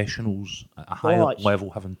professionals at a higher level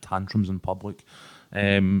having tantrums in public.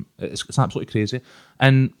 It's absolutely crazy.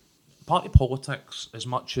 And party politics, as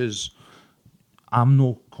much as I'm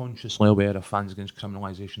not consciously aware of Fans Against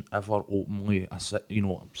Criminalisation ever openly,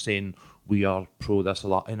 saying we are pro this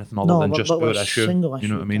or that, anything other than just our issue. You know what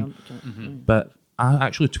I mean? But I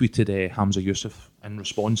actually tweeted Hamza Yusuf in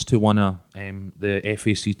response to one of the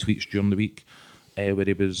FAC tweets during the week where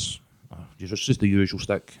he was just the usual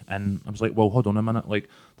stick. And I was like, well, hold on a minute. Like,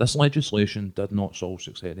 this legislation did not solve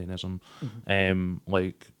sectarianism. I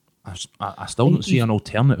still don't see an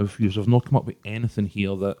alternative. You've not come up with anything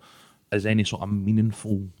here that is any sort of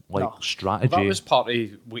meaningful strategy. Well, that was part of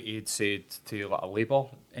what he'd said to a Labour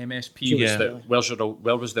MSP. Was that,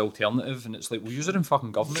 where was the alternative? And it's like, well, you're in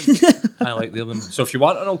fucking government. I like the other. So if you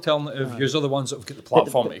want an alternative, you're the ones that have got the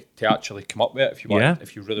platform to actually come up with it.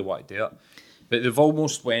 If you really want to do it. But they've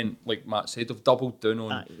almost went, like Matt said, they've doubled down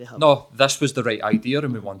on. No, this was the right idea,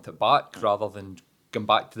 and we want it back, rather than going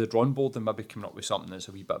back to the drawing board and maybe coming up with something that's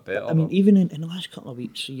a wee bit better. I mean, even in the last couple of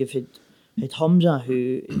weeks, so you've had Hamza,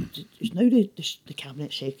 who is now the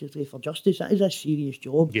Cabinet Secretary for Justice. That is a serious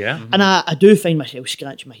job. Yeah. Mm-hmm. And I do find myself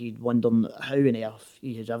scratching my head wondering how on earth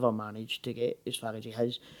he has ever managed to get as far as he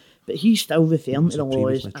has. But he's still referring to the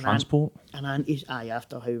laws and antis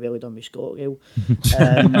after how well he done with ScotRail.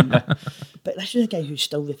 But this is a guy who's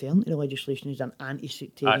still referring to the legislation as an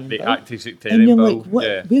anti-sectarian bill. Anti-sectarian and you're bill.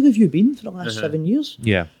 Like, where have you been for the last 7 years?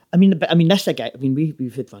 Yeah. I mean, this is a guy. I mean,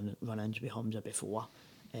 we've had run-ins with Hamza before.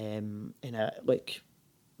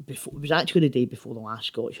 Before, it was actually the day before the last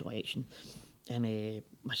Scottish election, and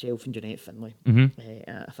myself and Jeanette Finlay,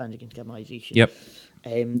 Fans Against Criminalisation. Yep.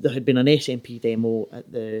 There had been an SNP demo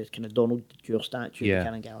at the kind of Donald Dewar statue at the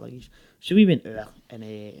Cannon Galleries, so we went there,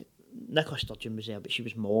 and Nicola Sturgeon was there, but she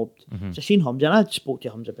was mobbed. So I seen Hamza, and I'd spoke to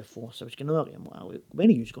Hamza before, so I was going to look at him, well, when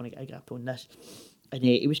are you going to get a grip on this? And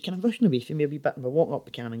he was kind of rushing away from me a wee bit, and we're walking up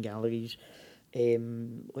the Cannon Galleries.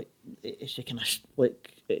 It's a kind of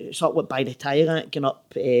it's sort of like by the tire rack going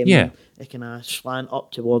up, a kind of slant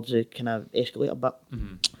up towards the kind of escalator bit,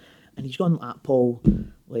 and he's gone at Paul,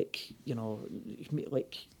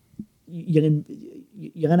 you're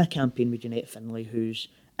in a campaign with Jeanette Finlay, who's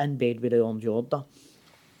in bed with the Orange Order.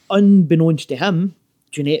 Unbeknownst to him,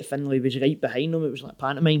 Jeanette Finlay was right behind him. It was like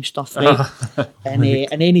pantomime stuff, right? and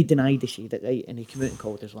then he denied he said it, right? And he came out and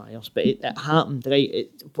called us liars. But it happened, right?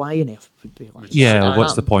 Why on earth would be like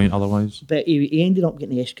what's the point otherwise? But he ended up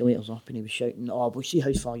getting the escalators up, and he was shouting, we'll see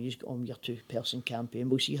how far you get on your 2-person campaign.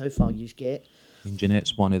 We'll see how far you get. And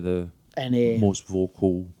Jeanette's one of the most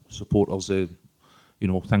vocal supporters of,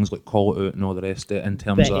 things like Call It Out and all the rest of it in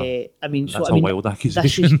terms of, that's a wild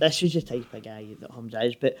accusation. This is the type of guy that Hamza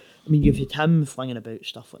is. But, I mean, you've had him flinging about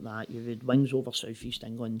stuff like that. You've had Wings Over South East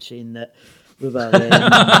England saying that we were,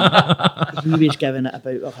 he was giving it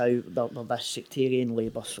about how they're this sectarian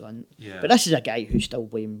Labour front. Yeah. But this is a guy who still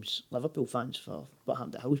blames Liverpool fans for what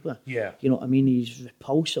happened at Hillsborough. Yeah. You know what I mean? He's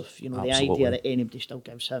repulsive. Absolutely. The idea that anybody still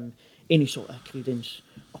gives him any sort of credence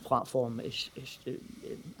or platform it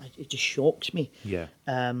just shocks me. Yeah.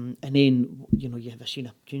 And then you have seen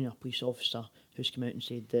a junior police officer who's come out and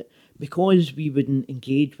said that because we wouldn't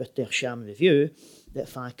engage with their sham review, that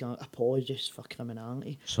FAC are apologists for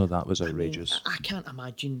criminality. So that was outrageous. I can't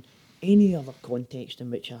imagine any other context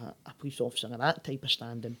in which a police officer of that type of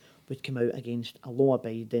standing would come out against a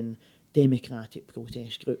law-abiding democratic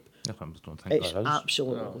protest group. It's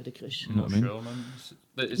absolutely ludicrous. You know what I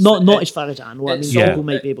mean? Not as far as I know. I mean, Zolgo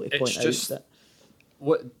might be able to point out that.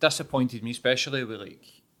 What disappointed me, especially with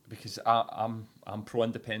because I'm pro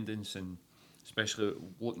independence, and especially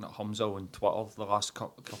looking at Hamza on Twitter the last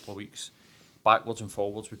couple of weeks, backwards and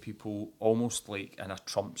forwards with people almost like in a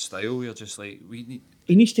Trump style. You're just like,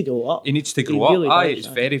 he needs to grow up. He needs to grow up. Really it's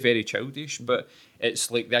very, very childish, but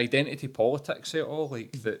it's like the identity politics of it all,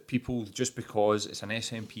 that people, just because it's an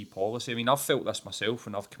SNP policy. I mean, I've felt this myself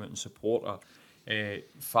when I've come out in support of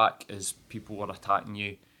FAC as people are attacking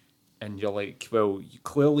you, and you're like, well,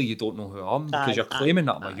 clearly you don't know who I am, because you're claiming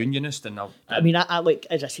that I'm a unionist. And I mean,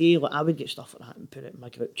 as I say, I would get stuff like that and put it in my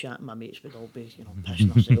group chat, and my mates would all be,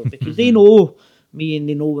 pissing themselves because they know me and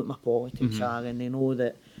they know what my politics are, and they know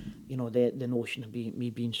that, the notion of me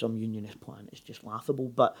being some unionist plant is just laughable.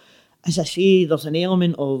 But as I say, there's an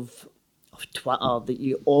element of Twitter that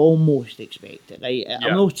you almost expect it, right? Yeah.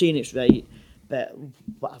 I'm not saying it's right, but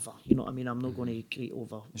whatever, you know what I mean? I'm not going to greet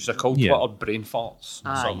over. It's a cold Yeah. Twitter brain farts.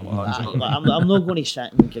 Aye, Something like that, do you know? I'm not going to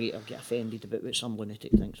sit and greet or get offended about what some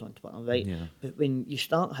lunatic thinks on Twitter, right? Yeah. But when you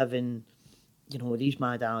start having, you know, these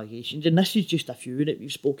mad allegations, and this is just a few that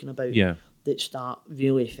we've spoken about, Yeah. that start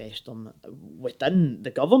really festering within the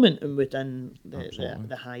government and within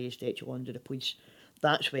the highest echelons of the police,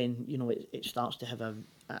 that's when, you know, it starts to have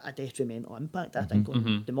a detrimental impact, I think,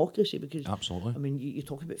 on democracy. Because, Absolutely. I mean, you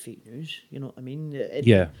talk about fake news, you know what I mean?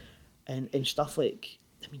 Yeah. And stuff like,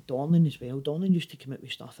 I mean, Dornan as well. Dornan used to come out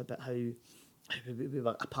with stuff about how we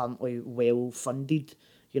were apparently well funded,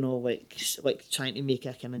 you know, like trying to make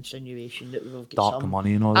like an insinuation that we've got Dark some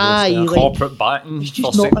money and all Aye, that. like, Corporate backing it's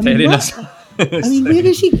for just not. I mean, sectarianism. I mean, where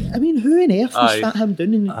is he? I mean, who on earth Aye. is that him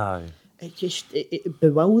doing? And Aye. it just it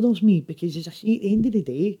bewilders me, because as I say, at the end of the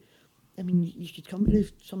day, I mean, you could come to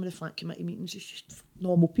some of the flat committee meetings. It's just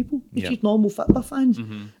normal people. It's Yeah. just normal football fans,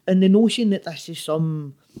 and the notion that this is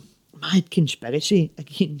some mad conspiracy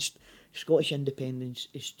against Scottish independence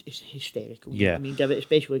is hysterical. Yeah. I mean,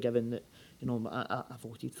 especially given that, you know, I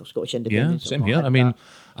voted for Scottish Yeah, independence. same I've here. not I had mean, that.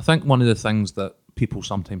 I think one of the things that people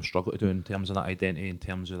sometimes struggle to do in terms of that identity, in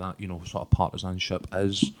terms of that, you know, sort of partisanship,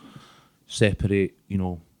 is separate, you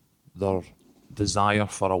know, their desire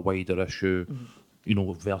for a wider issue, you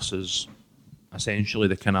know, versus essentially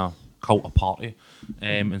the kind of cult of party,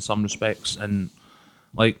 in some respects. And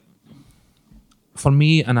like, for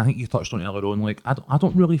me, and I think you touched on it earlier on, like, I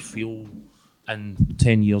don't really feel in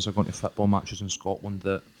 10 years of going to football matches in Scotland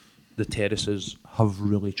that the terraces have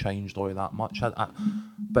really changed all that much.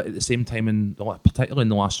 But at the same time, particularly in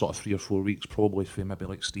the last sort of 3 or 4 weeks, probably for maybe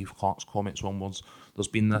like Steve Clarke's comments onwards, there's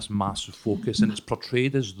been this massive focus, and it's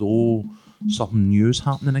portrayed as though something new is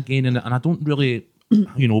happening again. And I don't really,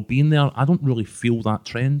 you know, being there, I don't really feel that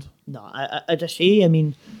trend. No, as I say, I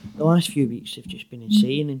mean, the last few weeks have just been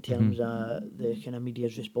insane in terms of the kind of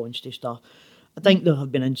media's response to stuff. I think there have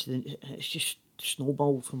been incidents, it's just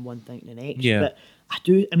snowballed from one thing to the next. Yeah. But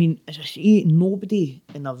I mean, as I say, nobody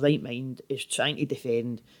in their right mind is trying to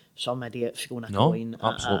defend some idiot throwing a No, coin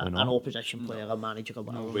at absolutely not. an opposition player or manager or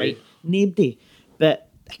whatever, way. right? Nobody. But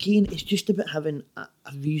again, it's just about having a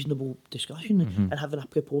reasonable discussion and having a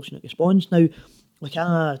proportionate response. Now, like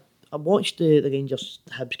I watched the Rangers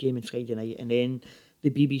Hibs game on Friday night, and then the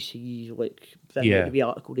BBC the wee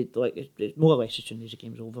article did, like, it's more or less as soon as the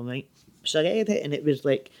game's over, right? So I read it, and it was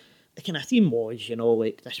like, the kind of theme was, you know,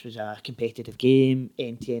 like, this was a competitive game,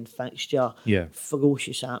 end-to-end fixture, Yeah.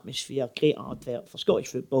 ferocious atmosphere, great advert for Scottish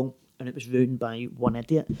football, and it was ruined by one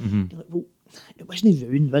idiot. You're like, well, it wasn't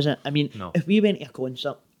ruined, was it? I mean, No. if we went to a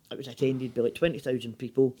concert, it was attended by like 20,000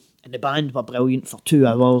 people, and the band were brilliant for 2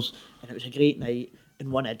 hours, and it was a great night,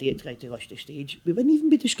 and one idiot tried to rush the stage, we wouldn't even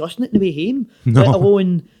be discussing it on the way home, No. let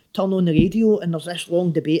alone turn on the radio and there's this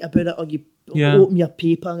long debate about it, or you open your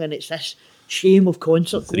paper and it's this shame of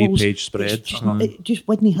concert goers. 3-page spread. It's just not, it just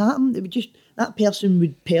wouldn't happen. It would just, that person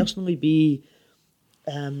would personally be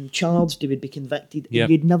charged, they would be convicted, Yep.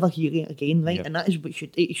 and you'd never hear it again, right? Yep. And that is what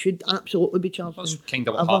it should absolutely be charged. That's in kind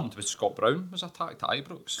of what whatever. happened with Scott Brown, was attacked at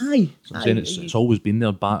Ibrox. Aye. So I'm saying it's always been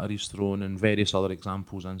there, batteries thrown, and various other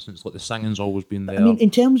examples, instances, like the singing's always been there. I mean,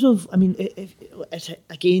 in terms of, if it's,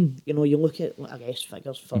 again, you know, you look at like arrest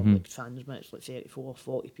figures for like Transmit, it's like 34,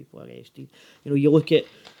 40 people arrested. You know, you look at,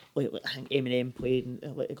 like I think Eminem played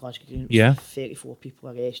in like the Glasgow game, it was 34 people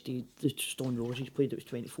arrested. The Stone Roses played, it was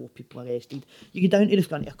 24 people arrested. You go down to the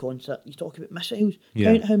front of a concert, you talk about missiles,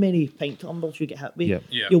 count how many pint tumblers you get hit with.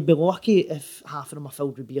 Yeah. You'll be lucky if half of them are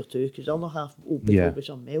filled with beer too, because the other half will be filled with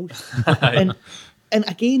something else. And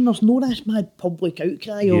again, there's no this mad public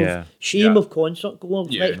outcry of shame of concert goers.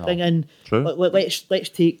 Yeah, Let's bring in, True. let's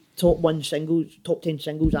take top 10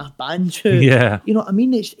 singles off bands. Who, Yeah. you know what I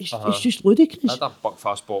mean? It's just ludicrous. I had a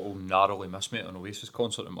Buckfast bottle narrowly missed me at an Oasis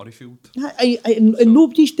concert in Murrayfield. And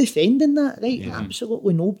nobody's defending that, right?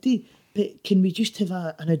 Absolutely nobody. But can we just have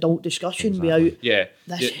an adult discussion without Yeah,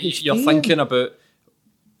 this you're hysteria? thinking about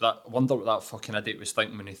that. Wonder what that fucking idiot was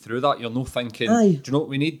thinking when he threw that. You're not thinking, Aye. do you know what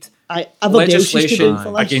we need? everybody else is to Legislation blame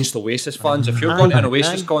for this. against Oasis fans. If you're going to an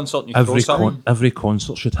Oasis concert and you throw something, Every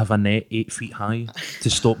concert should have a net 8 feet high to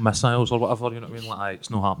stop missiles or whatever. You know what I mean? Like, aye, it's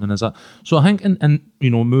not happening, is it? So I think, and you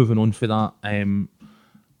know, moving on for that,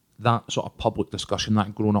 that sort of public discussion,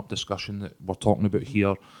 that grown-up discussion that we're talking about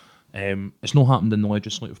here, it's not happened in the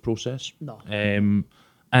legislative process. No. And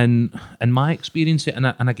in my experience,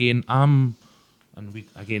 and again,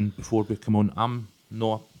 before we come on, I'm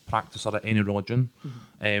not a practicer of any religion.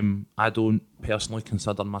 I don't personally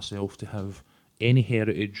consider myself to have any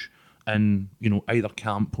heritage in, you know, either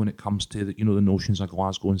camp when it comes to the, you know, the notions of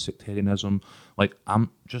Glasgow and sectarianism. Like, I'm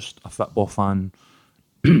just a football fan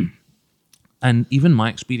And even my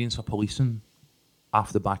experience of policing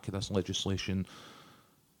off the back of this legislation,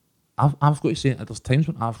 I've got to say, there's times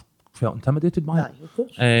when I've felt intimidated by it. Of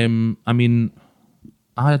course. I mean,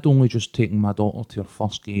 I had only just taken my daughter to her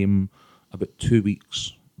first game about 2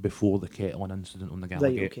 weeks before the Kettling incident on the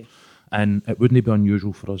Gallagher. Right, okay. And it wouldn't be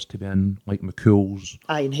unusual for us to be in like McCool's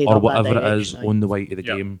and head or up that whatever it is direction, on the way to the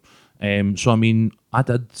game. So I mean, I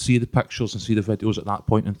did see the pictures and see the videos at that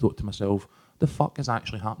point and thought to myself, the fuck is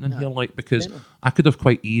actually happening here? Like, because I could have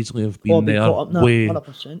quite easily have been there way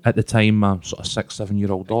 100%. at the time my sort of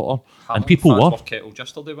 6-7-year-old daughter, and people were. Kettle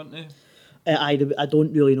yesterday, weren't they? I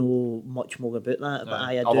don't really know much more about that, but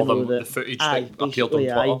I do know that the footage that appeared on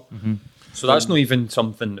Twitter. Mm-hmm. So that's not even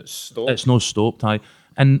something that's stopped. It's not stopped,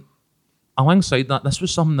 and alongside that, this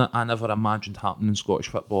was something that I never imagined happening in Scottish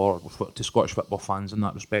football, or to Scottish football fans in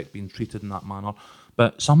that respect, being treated in that manner.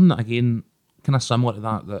 But something that, again, kind of similar to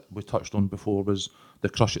that we touched on before was the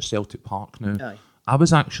crush at Celtic Park. Now, I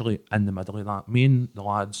was actually in the middle of that. Me and the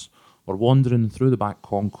lads were wandering through the back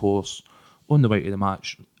concourse on the way to the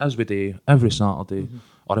match, as we do every Saturday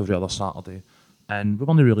or every other Saturday. And we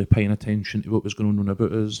weren't really paying attention to what was going on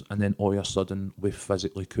about us, and then all of a sudden we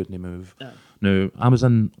physically couldn't move. Now, I was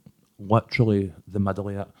in literally the middle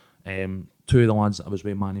of it. Two of the lads that I was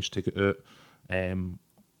with managed to get out.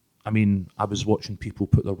 I mean, I was watching people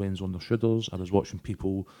put their reins on their shoulders. I was watching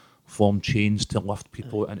people form chains to lift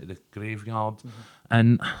people into the graveyard.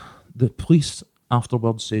 And the police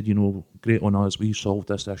afterwards said, you know, great on us, we solved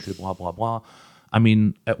this issue, blah, blah, blah. I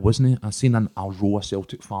mean, it wasn't. I seen a row of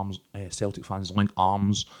Celtic fans link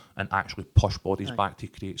arms and actually push bodies back to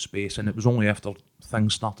create space. And it was only after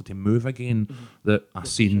things started to move again that I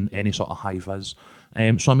seen any sort of high vis.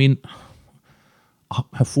 So I mean,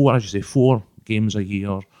 as you say, 4 games a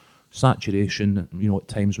year, saturation. You know, at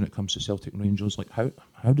times when it comes to Celtic Rangers, like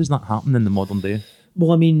how does that happen in the modern day?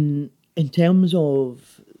 Well, I mean, in terms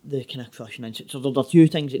of the kind of crushing incident, so there are 2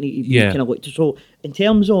 things that need to be kind of looked at. So in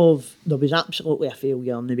terms of, there was absolutely a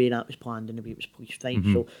failure in the way that was planned and the way it was policed, right?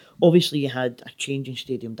 So obviously you had a change in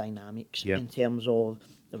stadium dynamics in terms of,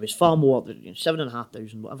 there was far more,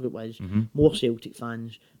 7,500, whatever it was, more Celtic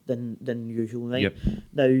fans than usual, right?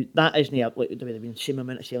 Now, that isn't like there would have been the same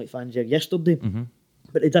amount of Celtic fans there yesterday,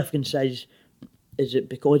 but the difference is that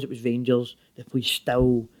because it was Rangers, the police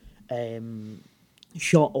still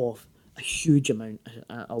shut off a huge amount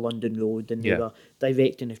at a London road, and they were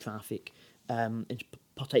directing the traffic in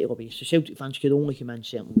particular ways. So Celtic fans could only come in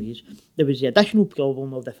certain ways. There was the additional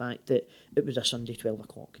problem of the fact that it was a Sunday 12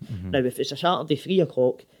 o'clock. Now, if it's a Saturday 3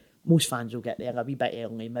 o'clock, most fans will get there a wee bit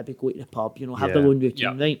early, maybe go to the pub, have their own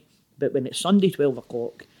routine, right? But when it's Sunday 12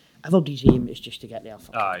 o'clock, everybody's aim is just to get there.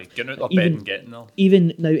 Getting out of bed and getting there.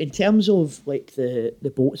 Even now, in terms of like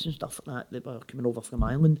the boats and stuff like that were coming over from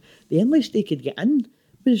Ireland, the earliest they could get in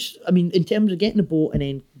was, I mean, in terms of getting the boat and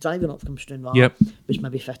then driving up from Stranraer, was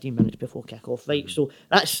maybe 15 minutes before kick-off, right? So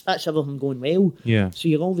that's everything going well. So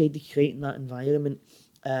you're already creating that environment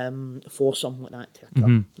for something like that to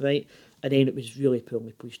occur, right? And then it was really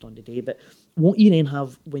poorly policed on the day. But what you then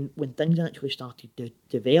have, when things actually started to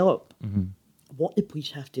develop, what the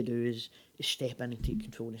police have to do is step in and take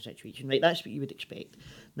control of the situation, right? That's what you would expect.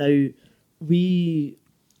 Now, we,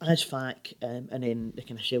 as FAC, and then the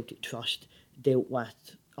kind of Celtic Trust, dealt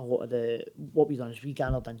with a lot of what we've done is we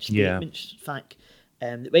gathered in statements, FAC,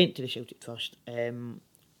 that went to the Celtic Trust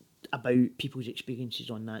about people's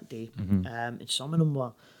experiences on that day. And some of them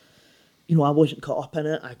were, I wasn't caught up in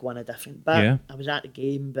it. I go on a different bit. I was at the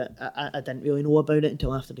game, but I didn't really know about it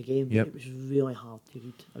until after the game. It was really hard to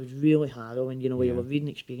read. It was really harrowing, you were reading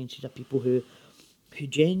experiences of people who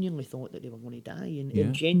genuinely thought that they were going to die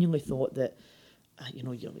and genuinely thought that,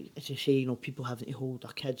 as you say, people having to hold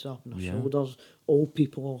their kids up on their shoulders, old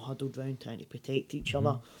people all huddled round trying to protect each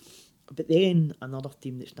other. But then another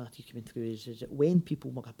theme that started coming through is that when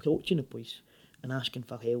people were approaching the police and asking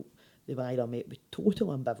for help, they were either met with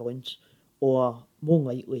total ambivalence, or more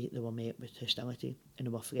likely they were met with hostility and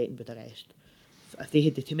they were threatened with arrest. If they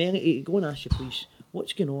had the temerity to go and ask the police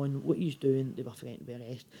what's going on, what he's doing, they were threatened with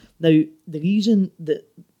arrest. Now, the reason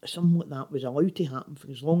that something like that was allowed to happen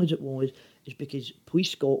for as long as it was is because Police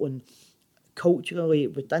Scotland, culturally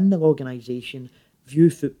within their organisation, view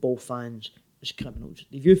football fans as criminals.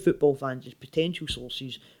 They view football fans as potential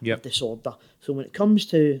sources of disorder. So when it comes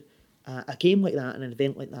to a game like that and an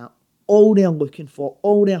event like that, all they're looking for,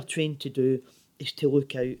 all they're trained to do is to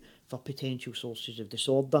look out for potential sources of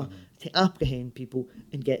disorder, to apprehend people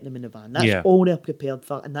and get them in the van. That's all they're prepared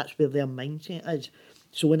for, and that's where their mindset is.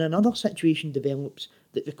 So when another situation develops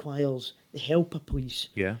that requires the help of police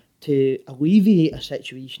to alleviate a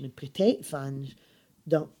situation and protect fans,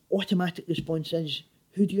 their automatic response is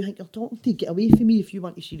who do you think you're talking to? Get away from me if you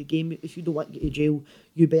want to see the game. If you don't want to get to jail,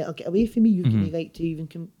 you better get away from me. You can right to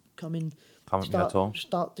even come and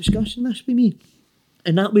start discussing this with me.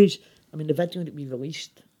 And that was, I mean, the video that we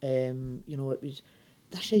released, you know, it was,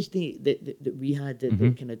 this is that we had that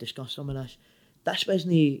kind of discussed some of this. This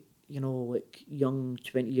wasn't, you know, like young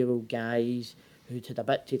 20-year-old guys who'd had a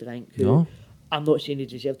bit to drink. Who, I'm not saying they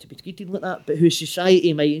deserve to be treated like that, but who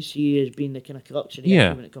society might see as being the kind of crux of the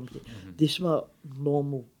issue when it comes to. These were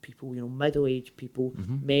normal people, you know, middle-aged people,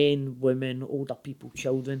 men, women, older people,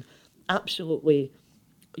 children. Absolutely,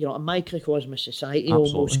 you know, a microcosm of society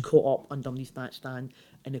almost caught up underneath that stand,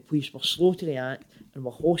 and the police were slow to react and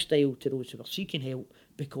were hostile to those who were seeking help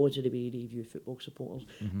because of the way they view football supporters.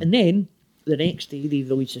 And then the next day they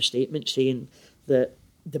released a statement saying that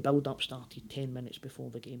the build-up started 10 minutes before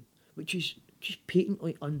the game, which is just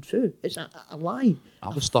patently untrue. It's a lie. I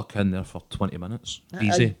was stuck in there for 20 minutes.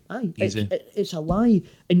 Easy. Easy. It's a lie.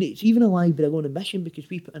 And it's even a lie by their own admission, because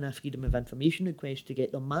we put in a Freedom of Information request to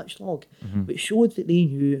get their match log, which showed that they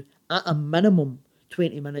knew at a minimum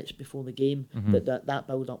 20 minutes before the game that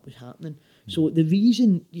build-up was happening. So the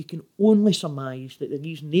reason, you can only surmise that the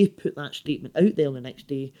reason they put that statement out there the next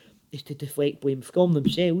day is to deflect blame from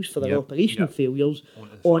themselves for their operational failures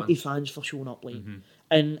onto fans for showing up late.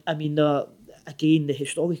 And I mean, again, the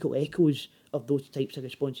historical echoes of those types of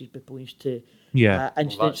responses by police to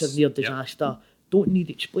incidents of near disaster don't need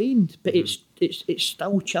explained, but it's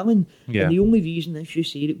still chilling. And the only reason, as you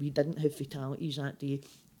say, that we didn't have fatalities that day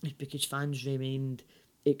is because fans remained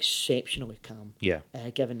exceptionally calm,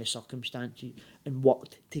 given the circumstances, and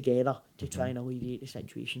worked together to try and alleviate the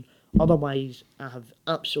situation. Otherwise, I have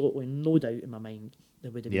absolutely no doubt in my mind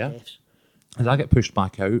there would have been deaths. As I get pushed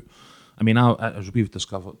back out, I mean, as we've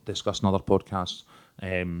discussed in other podcasts,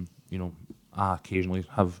 you know, I occasionally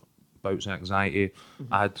have bouts of anxiety.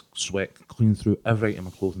 I had sweat clean through every item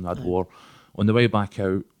of clothing I'd wore. On the way back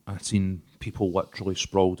out, I'd seen people literally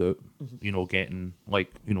sprawled out, you know, getting,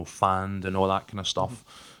 like, you know, fanned and all that kind of stuff.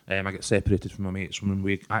 I get separated from my mates. When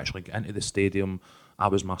we actually get into the stadium, I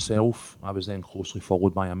was myself. I was then closely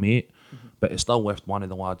followed by a mate, but it still left one of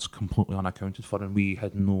the lads completely unaccounted for, and we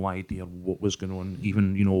had no idea what was going on.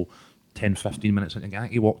 Even, you know, 10, 15 minutes into the game,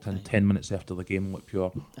 he walked in 10 minutes after the game, like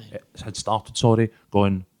pure, it had started,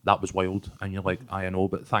 going, that was wild. And you're like, I know,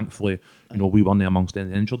 but thankfully, you know, we weren't amongst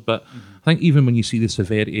any injured. But I think even when you see the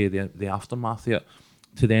severity of the aftermath of it,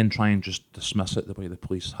 to then try and just dismiss it the way the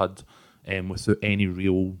police had, without any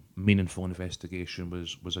real meaningful investigation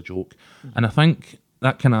was a joke. And I think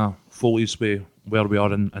that kind of follows with where we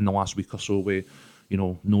are in the last week or so, with, you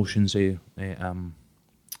know, notions of,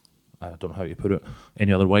 I don't know how to put it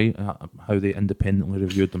any other way, how they independently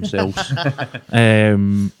reviewed themselves.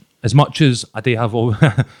 As much as I do have a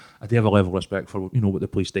level of respect for, you know, what the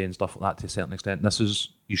police do and stuff like that to a certain extent,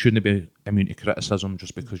 you shouldn't be immune to criticism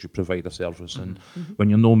just because you provide a service. And when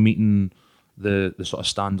you're not meeting the sort of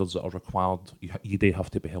standards that are required, you do have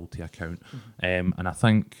to be held to account. And I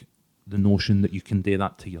think the notion that you can do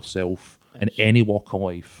that to yourself in any walk of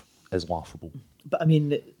life is laughable. But I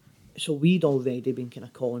mean, so we'd already been kind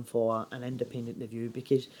of calling for an independent review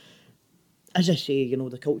because, as I say, you know,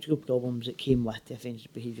 the cultural problems that came with the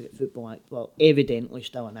Offensive Behaviour at Football Act were evidently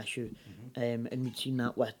still an issue. And we'd seen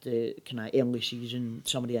that with the kind of early season,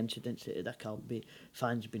 some of the incidents that had occurred, with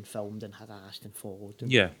fans being filmed and harassed and followed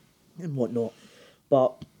and whatnot.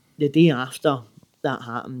 But the day after that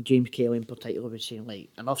happened, James Kelly in particular was saying, like,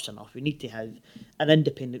 enough's enough. We need to have an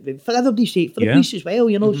independent review for everybody's sake, for the police as well,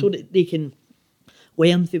 you know, so that they can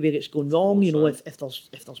learn through where it's going wrong, you know, if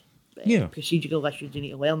there's procedural issues they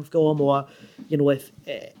need to learn from, or, you know, if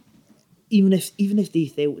even if they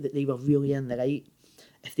felt that they were really in the right,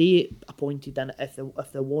 if they appointed in, if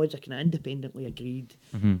there was a kind of independently agreed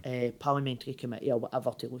parliamentary committee or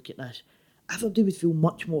whatever to look at this, everybody would feel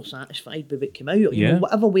much more satisfied with it came out, you know,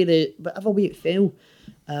 whatever way it fell.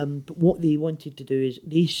 But what they wanted to do is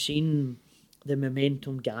they seen the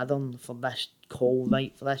momentum gathering for this call,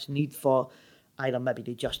 right, for this need for either maybe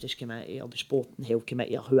the Justice Committee or the Sport and Health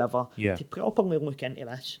Committee or whoever to properly look into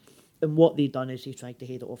this. And what they've done is they tried to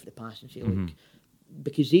head it off the pass and say, look,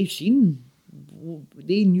 because they knew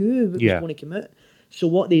it was going to come out. So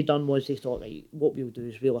what they done was they thought, right, what we'll do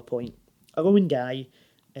is we'll appoint our own guy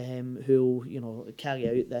who'll, you know, carry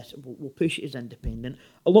out this. We'll push it as independent.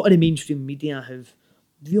 A lot of the mainstream media have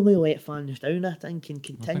really let fans down, I think, and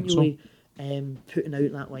continually putting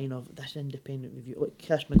out that line of this independent review. Like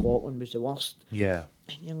Chris McLaughlin was the worst. Yeah.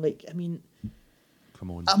 And you're like, I mean, come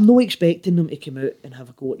on. I'm not expecting them to come out and have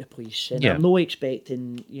a go at the police. And I'm not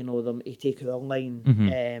expecting, you know, them to take our line.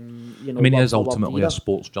 You know, I mean, he is ultimately a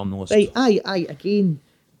sports journalist. Right, again,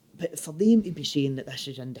 But for them to be saying that this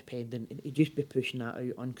is independent and to just be pushing that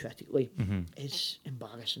out uncritically is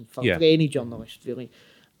embarrassing for any journalist, really.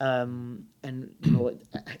 And, you know,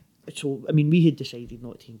 so, I mean, we had decided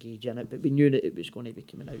not to engage in it, but we knew that it was going to be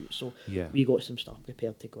coming out, so we got some stuff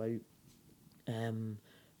prepared to go out.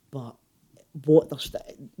 But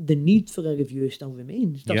the need for a review still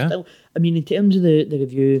remains. Still, I mean, in terms of the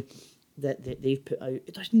review that they've put out,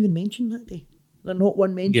 it doesn't even mention that day. There's not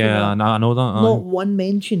one mention. Yeah, I know that. Not one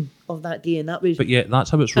mention of that day, and that was. But yeah, that's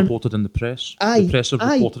how it's reported in the press. The press have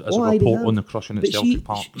reported it as a report on the crushing at Celtic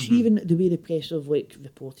Park. See, even the way the press have like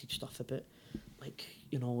reported stuff about, like,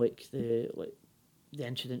 you know, like the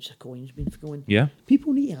incidents of coins being thrown. Yeah.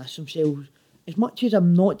 People need to ask themselves. As much as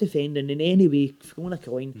I'm not defending in any way throwing a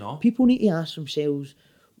coin, people need to ask themselves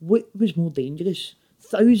what was more dangerous.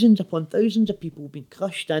 Thousands upon thousands of people being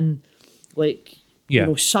crushed in, like. You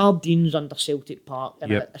know, sardines under Celtic Park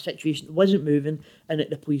in a situation that wasn't moving and that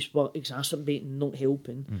the police were exacerbating, not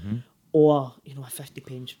helping, or, you know, a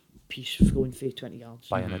 50-pence piece thrown for 20 yards.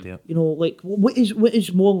 By an idiot. You know, like, what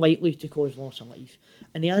is more likely to cause loss of life?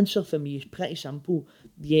 And the answer for me is pretty simple,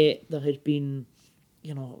 yet there has been,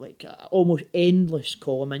 you know, like almost endless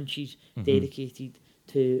column inches dedicated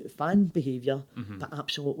to fan behaviour, but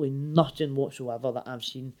absolutely nothing whatsoever that I've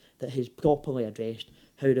seen that has properly addressed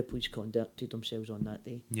how the police conducted themselves on that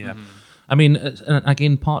day. Yeah. I mean, and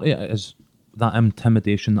again, part of it is that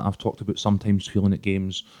intimidation that I've talked about sometimes feeling at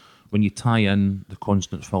games when you tie in the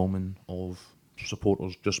constant filming of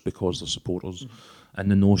supporters just because they're supporters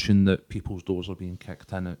and the notion that people's doors are being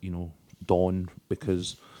kicked in at, you know, dawn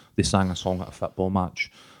because they sang a song at a football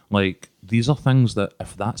match. Like, these are things that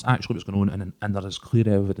if that's actually what's going on and there is clear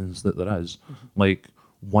evidence that there is, like,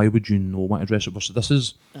 why would you know what to address it? So this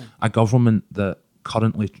is a government that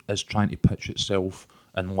currently is trying to pitch itself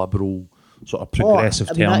in liberal, sort of progressive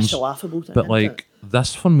terms. That's a laughable thing, but like,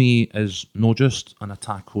 this for me is not just an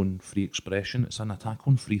attack on free expression, it's an attack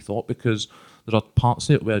on free thought, because there are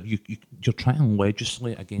parts of it where you're trying to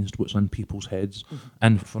legislate against what's in people's heads.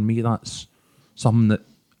 And for me, that's something that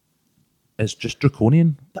is just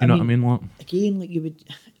draconian. But you know what I mean? Like, again, like you would...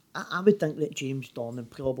 I would think that James Dornan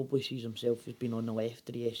probably sees himself as being on the left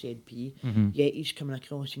of the SNP, yet he's coming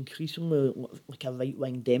across increasingly like a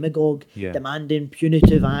right-wing demagogue, demanding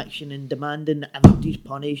punitive action and demanding that everybody's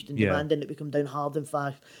punished and demanding that we come down hard and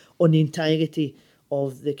fast on the entirety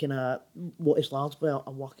of the kind of what is largely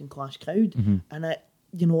a working-class crowd. And,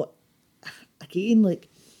 you know, again, like,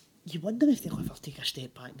 you wonder if they'll ever take a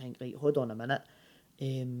step back and think, right, hold on a minute,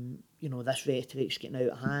 you know, this rhetoric's getting out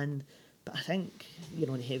of hand. But I think, you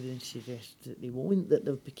know, the evidence suggests that they won't, that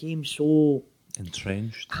they've become so...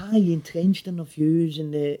 entrenched. Entrenched in their views,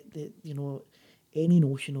 and the you know, any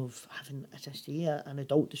notion of having, as I say, an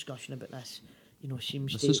adult discussion about this, you know,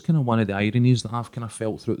 seems This is kind of one of the ironies that I've kind of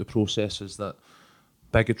felt throughout the process, is that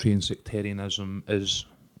bigotry and sectarianism is,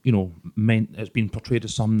 you know, it's been portrayed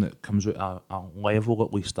as something that comes at a level,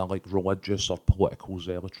 at least, like religious or political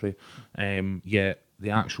zealotry, yet the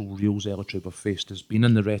actual real zealotry we've faced has been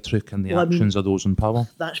in the rhetoric and the actions of those in power.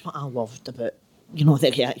 That's what I loved about, you know, the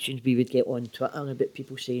reactions we would get on Twitter about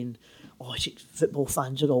people saying, oh, football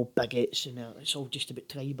fans are all bigots and it's all just about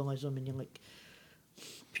tribalism, and you're like,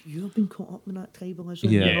 you've been caught up in that tribalism,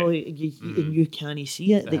 you know, and you can't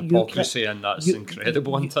see it. The hypocrisy in that's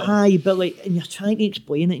incredible, isn't it? Aye, but like, and you're trying to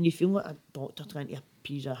explain it, and you feel like a doctor trying to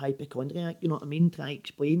appease a hypochondriac, you know what I mean? Try to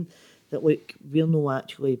explain that, look, we're not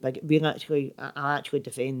actually big. I actually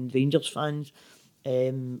defend Rangers fans.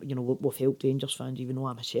 You know, we've helped Rangers fans, even though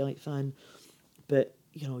I'm a Celtic fan. But,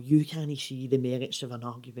 you know, you can't see the merits of an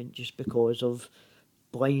argument just because of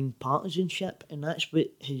blind partisanship, and that's what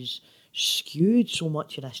has skewed so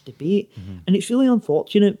much of this debate. And it's really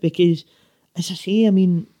unfortunate because, as I say, I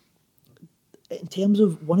mean, in terms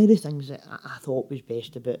of one of the things that I thought was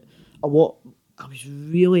best about, or what I was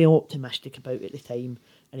really optimistic about at the time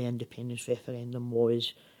in the independence referendum,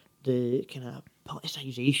 was the kind of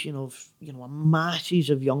politicisation of, you know, masses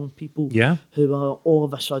of young people who are all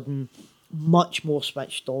of a sudden much more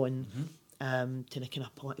switched on to the kind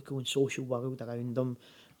of political and social world around them.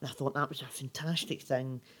 And I thought that was a fantastic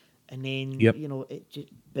thing. And then, you know,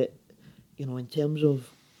 but, you know, in terms of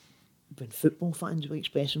when football fans were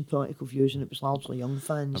expressing political views, and it was largely young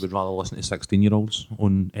fans, I would rather listen to 16-year-olds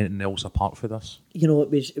on anything else apart from this. You know, it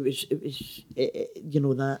was you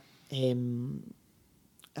know, that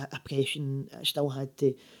oppression still had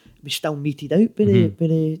to, was still meted out by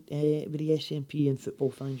the SNP, and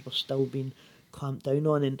football fans were still being clamped down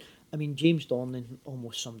on. And I mean, James Dornan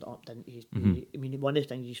almost summed it up, didn't he? I mean, one of the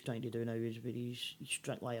things he's trying to do now is with his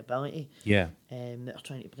strict liability that they're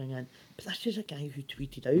trying to bring in. But this is a guy who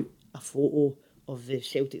tweeted out a photo of the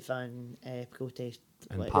Celtic fan protest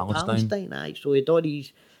In like, Palestine. Aye. So we had all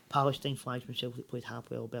these Palestine flags when Celtic played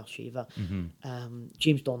Hartwell, Beersheva.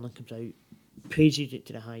 James Dornan comes out, praises it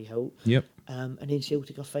to the high hilt. Yep. And then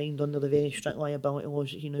Celtic are fined under the very strict liability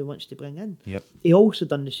laws that he now wants to bring in. Yep. He also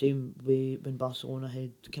done the same way when Barcelona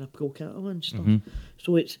had kind of pro-Catalan stuff.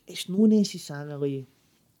 So it's not necessarily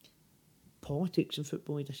politics in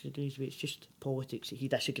football he disagrees with, it's just politics that he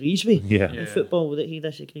disagrees with in football that he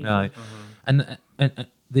disagrees with. And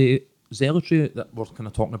the zealotry that we're kind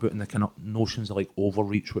of talking about and the kind of notions of like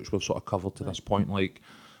overreach, which we've sort of covered to this point, like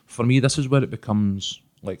for me, this is where it becomes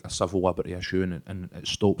like a civil liberty issue, and it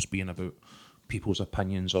stops being about people's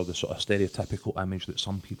opinions or the sort of stereotypical image that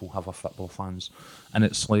some people have of football fans. And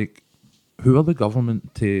it's like, who are the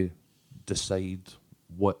government to decide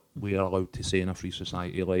what we are allowed to say in a free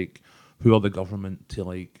society? Like, who are the government to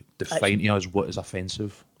like define to us what is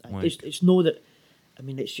offensive? Like, it's no that. I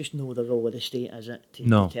mean, it's just no the role of the state, is it, to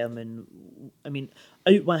determine? I mean,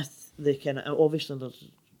 out with the kind of obviously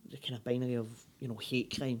there's the kind of binary of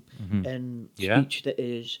hate crime and speech that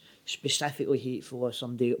is specifically hateful or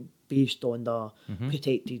somebody based on their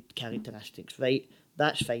protected characteristics, right?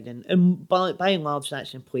 That's fine, and by and large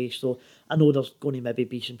that's in place. So I know there's going to maybe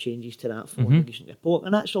be some changes to that for the recent report,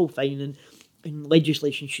 and that's all fine. And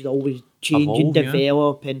legislation should always change and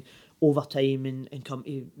develop and over time and come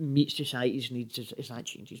to meet society's needs as that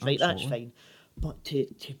changes, right? Absolutely. That's fine. But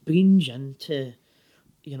to bring into,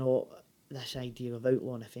 this idea of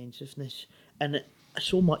outlawing offensiveness, and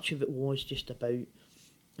so much of it was just about,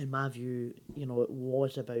 in my view, it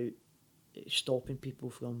was about stopping people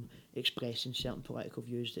from expressing certain political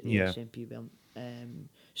views that the SNP weren't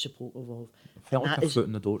supportive of. It felt like a foot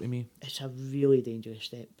in the door to me. It's a really dangerous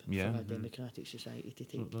step for a democratic society to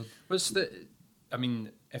take.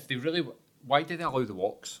 If they really, why did they allow the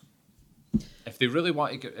walks? If they really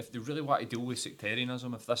want to deal with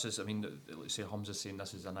sectarianism, if this is, let's say Humza's saying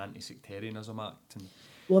this is an anti-sectarianism act, and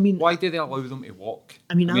why do they allow them to walk?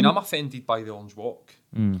 I'm offended by the Orange Walk.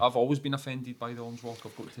 I've always been offended by the Orange Walk,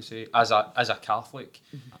 I've got to say, as a Catholic.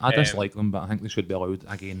 I dislike them, but I think they should be allowed,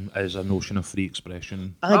 again, as a notion of free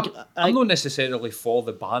expression. I'm not necessarily for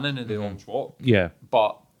the banning of the Orange Walk. Yeah.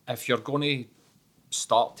 But if you're going to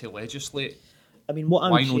start to legislate,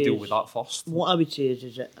 why not deal with that first? What I would say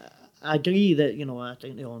is that I agree that, I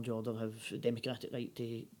think the Orange Order have a democratic right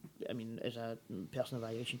to, as a person of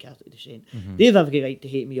Irish and Catholic descent, they have every right to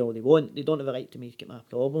hate me all they want. They don't have a right to make it my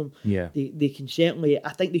problem. Yeah. They can certainly,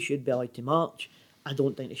 I think they should be allowed to march. I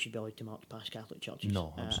don't think they should be allowed to march past Catholic churches.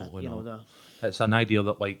 No, absolutely not. It's an idea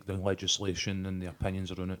that like the legislation and the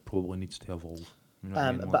opinions around it probably needs to evolve.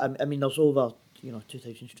 But there's over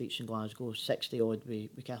 2,000 streets in Glasgow, 60 odd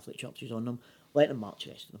with Catholic churches on them. Let them march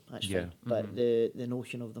the rest of them, that's fine. But the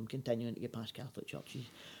notion of them continuing to get past Catholic churches,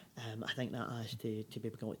 I think that has to be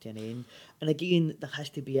brought to an end. And again, there has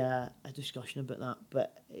to be a discussion about that,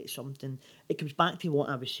 but it's something, it comes back to what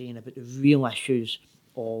I was saying about the real issues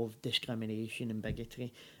of discrimination and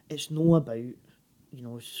bigotry. It's not about,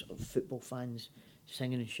 football fans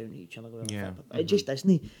singing and shouting at each other. It just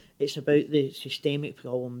isn't. It's about the systemic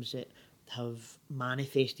problems that have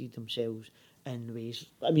manifested themselves in ways.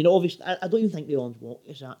 Obviously, I don't even think the Orange Walk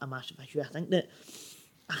is a massive issue. I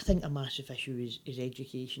think a massive issue is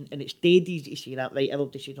education, and it's dead easy to say that, right?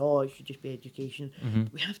 Everybody says, it should just be education.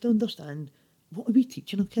 But we have to understand, what are we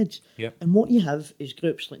teaching our kids? Yep. And what you have is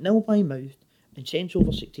groups like Nil by Mouth and Sense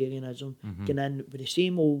Over Sectarianism going in with the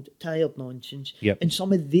same old tired nonsense. Yep. And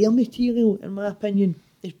some of their material, in my opinion,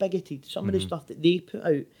 is bigoted. Some of the stuff that they put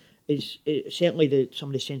out is certainly some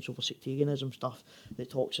of the Sense Over Sectarianism stuff that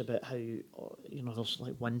talks about how, there's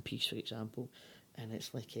like one piece, for example, and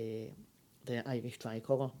it's like the Irish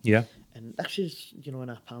tricolour. Yeah. And this is, in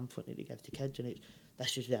a pamphlet that they give to kids, and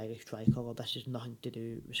this is the Irish tricolour, this has nothing to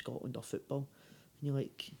do with Scotland or football. And you're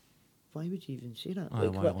like, why would you even say that?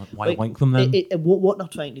 Why link them then? What they're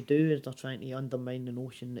trying to do is they're trying to undermine the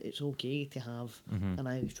notion that it's okay to have an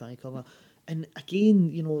Irish tricolour. And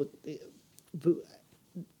again,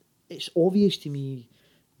 it's obvious to me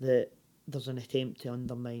that there's an attempt to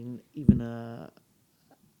undermine even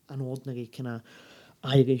an ordinary kind of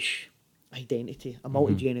Irish identity, a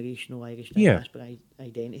multi-generational Irish diaspora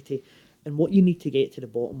identity. And what you need to get to the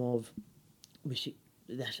bottom of with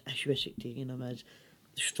this issue of sectarianism is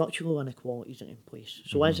the structural inequalities that are in place.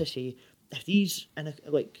 So as I say,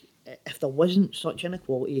 if there wasn't such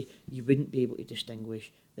inequality, you wouldn't be able to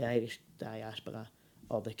distinguish the Irish diaspora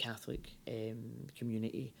or the Catholic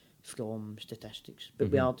community from statistics.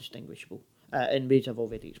 But we are distinguishable. in ways I've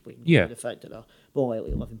already explained. Yeah. The fact that they're more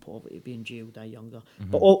likely to live in poverty, being jailed, die younger.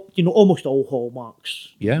 But almost all hallmarks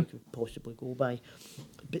you could possibly go by.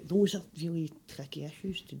 But those are really tricky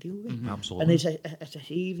issues to deal with. Absolutely. And as I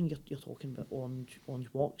say, even you're talking about orange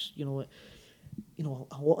walks, a lot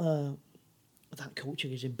of that culture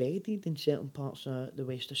is embedded in certain parts of the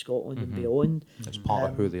west of Scotland and beyond. It's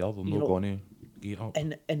part of who they are. They're not going to get up.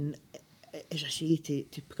 And as I say,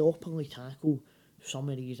 to properly tackle some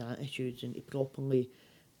of these attitudes and to properly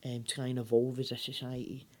try and evolve as a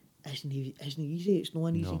society isn't easy. It's not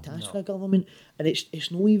an easy task for a government, and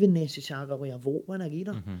it's not even necessarily a vote winner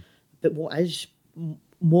either. But what is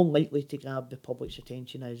more likely to grab the public's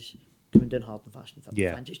attention is coming down hard and fast and for the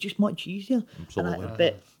fans. It's just much easier. Absolutely.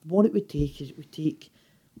 But what it would take is it would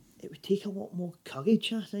take a lot more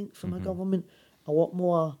courage, I think, from a government, a lot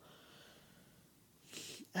more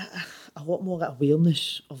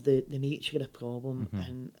awareness of the nature of the problem,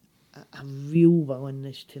 and a real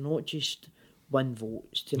willingness to not just win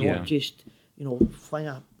votes, to not just fling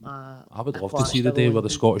a I would love to see the day where the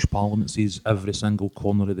Scottish Parliament sees every single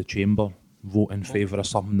corner of the chamber vote in favour of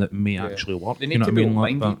something that may actually work. They need to be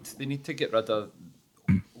open-minded. They need to get rid of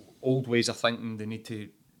old ways of thinking. They need to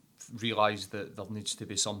realise that there needs to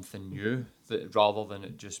be something new, that rather than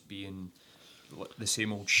it just being the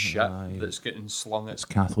same old shit that's getting slung at. It's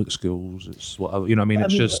Catholic schools, it's whatever,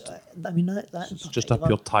 it's just it's just a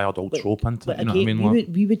pure tired old trope, isn't it?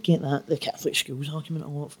 We would get that, the Catholic schools argument, a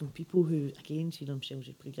lot from people who again see themselves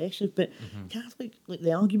as progressive, but Catholic,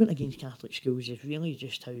 the argument against Catholic schools is really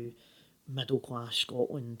just how middle class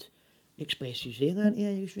Scotland expresses their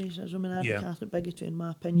anti-Irish racism and anti-Catholic bigotry, in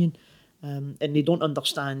my opinion. And they don't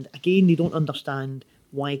understand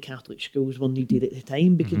why Catholic schools were needed at the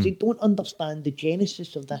time, because they don't understand the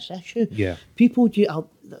genesis of this issue. Yeah. People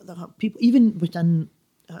even within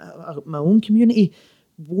my own community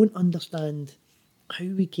won't understand how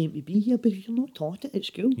we came to be here, because you're not taught it at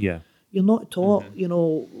school. Yeah. You're not taught,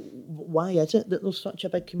 why is it that there's such a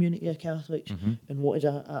big community of Catholics in what is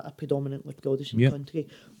a predominantly Protestant country?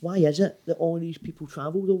 Why is it that all these people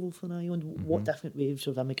travelled over from Ireland? What different waves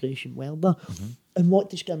of immigration were there? And what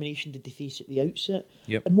discrimination did they face at the outset?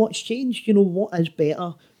 Yep. And what's changed? What is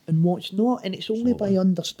better and what's not? And it's only by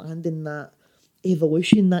understanding that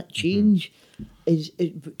evolution, that change, is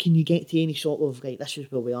can you get to any sort of, right, this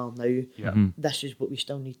is where we are now, this is what we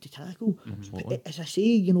still need to tackle. But as I say,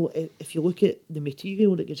 if you look at the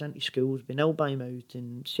material that goes into schools, by nil by mouth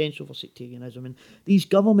and central for sectarianism, and these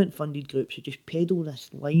government funded groups who just peddle this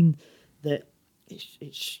line that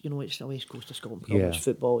it's the West Coast of Scotland, it's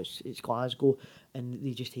football, it's Glasgow, and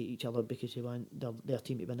they just hate each other because they want their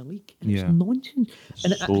team to win a league, and it's nonsense.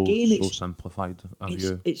 And again, it's so simplified a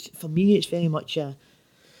view. It's for me, it's very much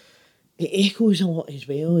it echoes a lot as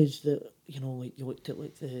well, is that like you looked at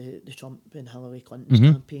like the Trump and Hillary Clinton's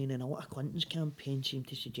campaign, and a lot of Clinton's campaign seemed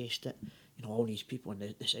to suggest that all these people in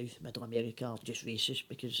the South, Middle America are just racist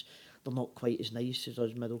because they're not quite as nice as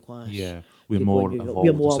us middle class. Yeah, we're more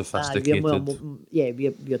evolved, sophisticated.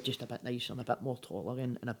 We're just a bit nicer and a bit more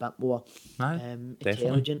tolerant and a bit more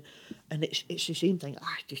intelligent. And it's the same thing.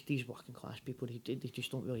 Just these working class people, they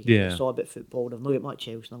just don't really get saw about football. They've not got much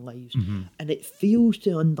else in their lives, and it fails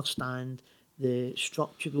to understand the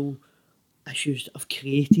structural issues that have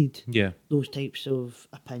created those types of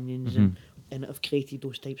opinions and have created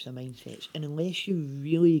those types of mindsets. And unless you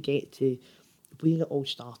really get to where it all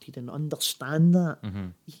started and understand that,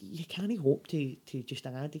 you can't hope to just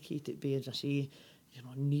eradicate it by, as I say,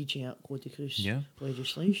 knee-jerk ludicrous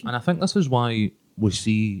legislation. And I think this is why we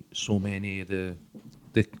see so many of the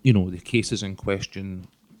cases in question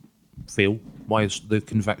fail. Why is the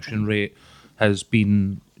conviction rate has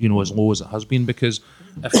been as low as it has been, because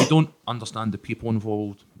if you don't understand the people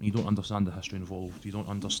involved, you don't understand the history involved, you don't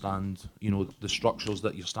understand the structures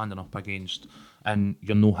that you're standing up against, and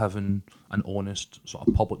you're not having an honest sort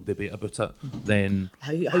of public debate about it, then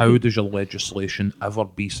how does your legislation ever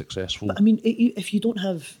be successful? But I mean, if you don't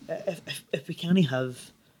have, if we can't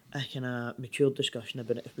have a kind of mature discussion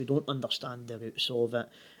about it, if we don't understand the roots of it,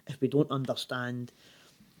 if we don't understand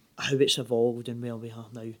how it's evolved and where we are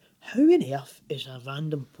now, how on earth is a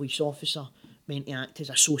random police officer meant to act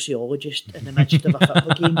as a sociologist in the midst of a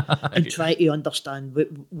football game and try to understand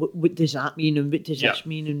what does that mean, and what does this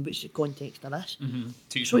mean, and what's the context of this?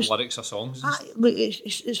 Teach them lyrics of songs.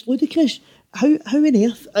 It's ludicrous. How on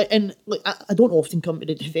earth? And I don't often come to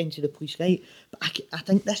the defence of the police, right? But I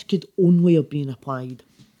think this could only have been applied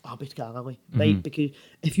arbitrarily, right? Because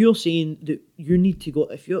if you're saying that you need to go,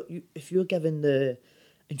 if you're given the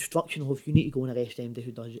instruction of you need to go and arrest anybody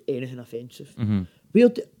who does anything offensive, where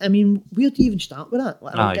do you even start with that?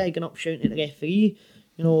 Like a guy going up shouting at the referee,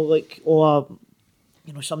 you know, like, or,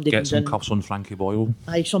 you know, somebody Get comes some in. cuffs on Frankie Boyle.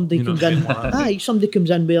 Aye, somebody You know, comes in. Aye, somebody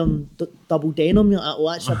comes in wearing double denim. You're like,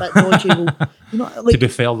 oh, that's a bit dodgy. Well, you know, like, To be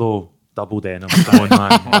fair though, double denim. Come on,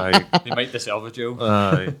 man. Like, They might deserve it, Joe.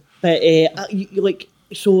 but you like,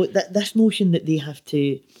 so that this notion that they have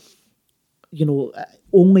to, you know,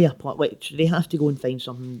 only apply, like, so they have to go and find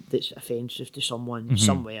something that's offensive to someone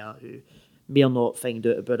somewhere who may or not find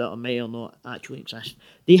out about it or may or not actually exist.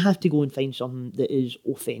 They have to go and find something that is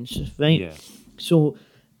offensive, right? Yeah. So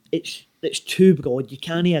it's too broad. You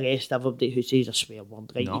can't arrest everybody who says a swear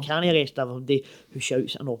word, right? No. You can't arrest everybody who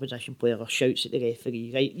shouts at an opposition player or shouts at the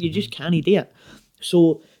referee, right? You just can't do it.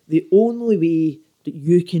 So the only way that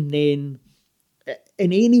you can then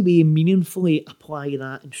in any way meaningfully apply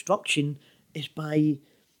that instruction is by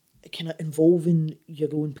kind of involving your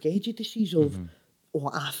own prejudices of, oh,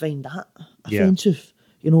 I find that offensive,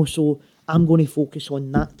 you know, so I'm going to focus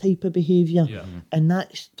on that type of behaviour. Yeah. And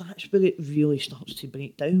that's where it really starts to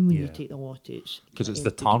break down when you Yeah. take the law to its... Because it's its the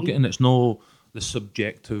nth degree. targeting, it's no the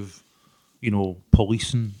subjective, you know,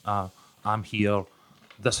 policing. I'm here,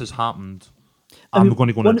 this has happened, I'm going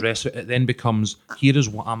to go and address it. It then becomes, here is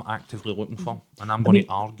what I'm actively looking for, and I'm going to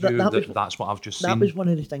argue that that's what I've just seen. That was one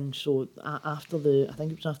of the things. So after I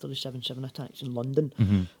think it was after the 7/7 attacks in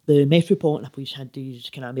London, the Metropolitan Police had these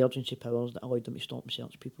kind of emergency powers that allowed them to stop and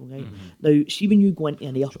search people, right? Now, see when you go into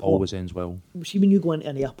an airport... It always ends well. See when you go into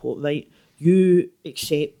an airport, right, you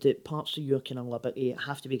accept that parts of your kind of liberty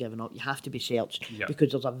have to be given up, you have to be searched, because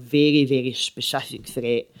there's a very, very specific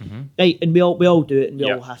threat, right, and we all do it, and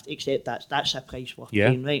we all have to accept that's a price worth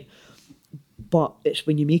paying, right, but it's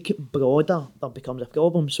when you make it broader that becomes a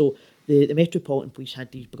problem. So the Metropolitan Police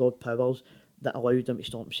had these broad powers that allowed them to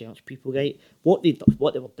stop and search people, right? What they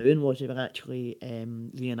were doing was they were actually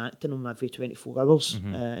reenacting them every 24 hours,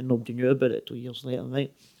 and nobody knew about it 2 years later,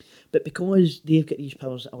 right? But because they've got these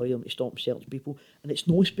powers that allow them to stop and search people, and it's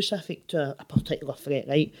no specific to a particular threat,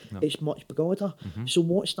 right? No. It's much broader. So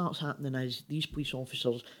what starts happening is these police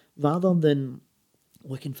officers, rather than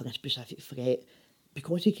looking for a specific threat,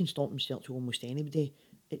 because they can stop and search almost anybody,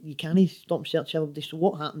 you can't stop and search everybody. So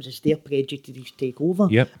what happens is their prejudices take over.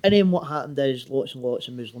 Yep. And then what happened is lots and lots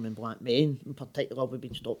of Muslim and black men in particular have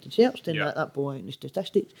been stopped and searched, and that brought out in the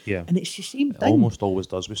statistics. Yeah. And it's the same It thing. almost always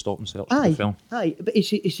does with stop and search. Aye, but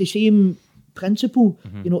it's the same principle.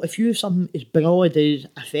 You know, if you have something as broad as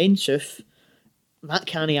offensive, that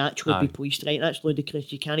can't actually be policed, right? That's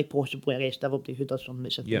ludicrous. You can't possibly arrest everybody who does something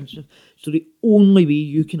that's offensive. So the only way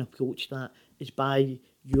you can approach that is by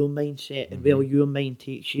your mindset and where your mind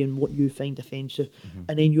takes you and what you find offensive,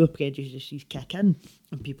 and then your prejudices kick in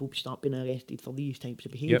and people start being arrested for these types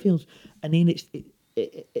of behaviours, and then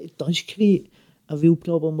it does create a real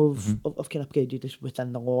problem of kind of prejudice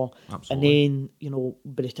within the law. Absolutely. And then, you know,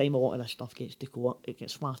 by the time a lot of this stuff gets to court, it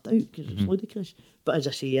gets laughed out because it's ludicrous. But as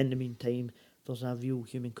I say, in the meantime, there's a real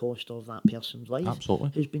human cost of that person's life.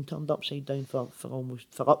 Absolutely. Who's been turned upside down for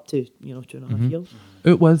up to, you know, 2.5 years.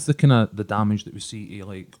 It was the kind of the damage that we see to,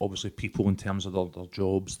 like, obviously people in terms of their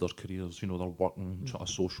jobs, their careers, you know, their working, sort of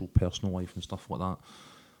social, personal life and stuff like that.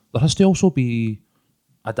 There has to also be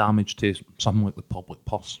a damage to something like the public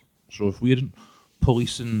purse. So if we're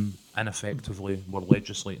policing ineffectively, we're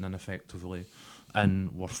legislating ineffectively,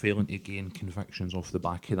 and we're failing to gain convictions off the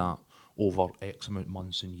back of that over X amount of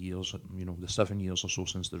months and years, you know, the 7 years or so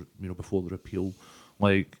since the, you know, before the repeal,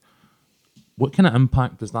 like, what kind of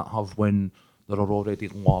impact does that have when there are already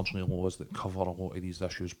largely laws that cover a lot of these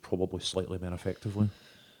issues probably slightly more effectively?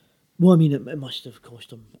 Well, I mean, it must have cost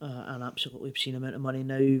them an absolutely obscene amount of money.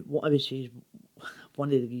 Now, what I would say is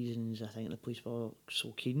one of the reasons I think the police were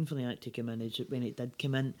so keen for the Act to come in is that when it did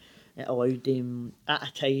come in, it allowed them, at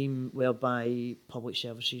a time whereby public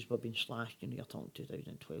services were being slashed, you know, you're talking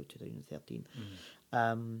 2012, 2013,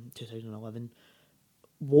 2011,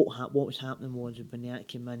 what was happening was when the Act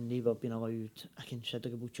came in, they were being allowed a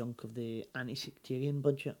considerable chunk of the anti-sectarian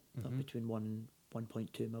budget of between £1 and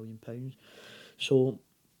 £1.2 million. So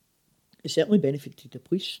it certainly benefited the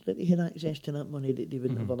police that they had access to that money that they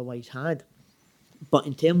wouldn't have otherwise had. But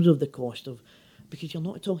in terms of the cost of, because you're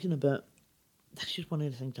not talking about, this is one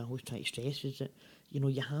of the things I always try to stress, is that, you know,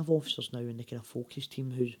 you have officers now in the kind of focus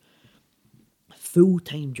team whose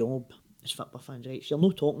full-time job is football fans, right? So you're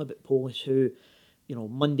not talking about police who, you know,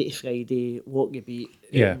 Monday to Friday, walk your beat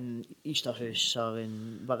in Easter House or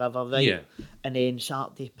in wherever, right? Yeah. And then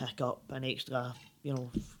Saturday pick up an extra, you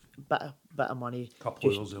know, bit of money.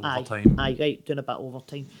 Couple of hours overtime. Aye, right, doing a bit of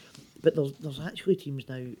overtime. But there's actually teams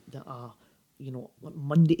now that are, like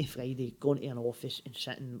Monday to Friday, going to an office and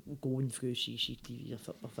sitting, going through CCTV of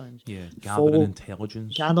football fans. Yeah, gathering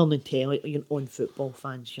intelligence. Gathering intelligence on football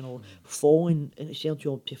fans, following, and it's their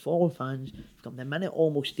job to follow fans from the minute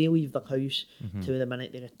almost they leave their house to the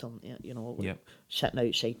minute they return, sitting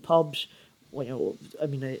outside pubs. At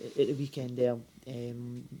the weekend there,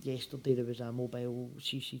 yesterday there was a mobile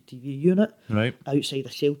CCTV unit outside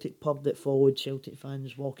a Celtic pub that followed Celtic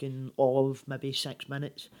fans walking all of maybe 6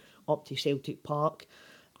 minutes up to Celtic Park.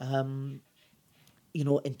 In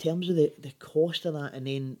terms of the cost of that, and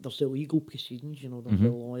then there's the legal proceedings, there's the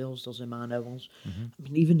lawyers, there's the man hours. I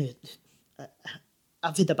mean, even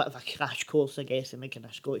I've had a bit of a crash course, I guess, in the kind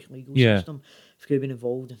of Scottish legal system through being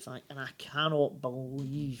involved in fact, and I cannot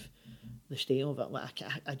believe the state of it. Like,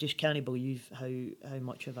 I just can't believe how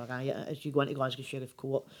much of a riot it is. You go into Glasgow Sheriff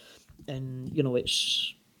Court, and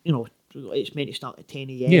it's meant to start at 10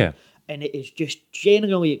 a.m. And it is just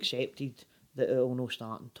generally accepted that it will not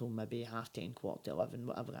start until maybe 10:30, 11:15,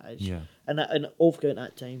 whatever it is. And all throughout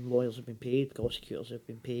that time, lawyers have been paid, prosecutors have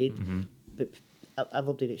been paid, but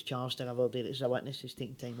everybody that's charged or everybody that's a witness is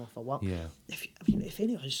taking time off of work. If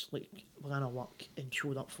any of us were in a work and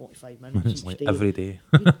showed up 45 minutes it's each like day, every day.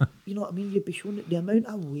 you know what I mean? You'd be shown the amount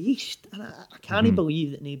of waste, and I can't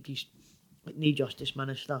believe that nobody's, no Justice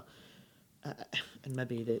Minister, and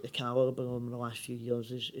maybe the calibre of the last few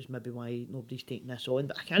years is maybe why nobody's taking this on.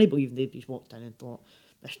 But I can't believe nobody's walked in and thought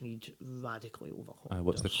this needs radically overhaul.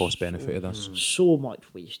 What's the cost benefit of this? So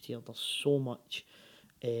much waste here. There's so much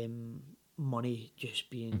money just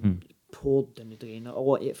being poured down the drain. A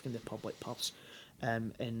lot of it from the public purse.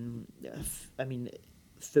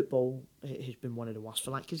 Football has been one of the worst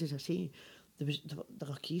for that, because, as I say, there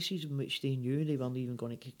are cases in which they knew they weren't even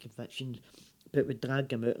going to get convictions, but would drag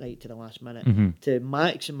them out right to the last minute to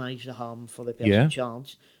maximise the harm for the person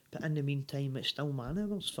charged. But in the meantime, it's still man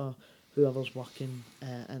hours for whoever's working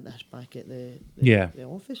and this back at the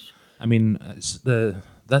office. I mean, it's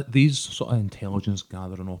these sort of intelligence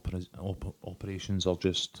gathering operations are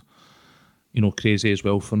just, crazy as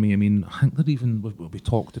well for me. I mean, I think that even we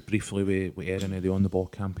talked briefly with Erin of the On The Ball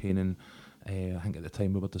campaign, and I think at the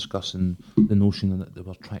time we were discussing the notion that they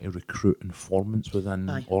were trying to recruit informants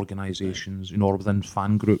within organisations, or within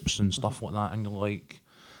fan groups and stuff like that. And you're like,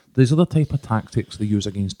 these are the type of tactics they use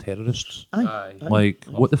against terrorists.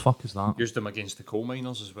 What the fuck is that? Used them against the coal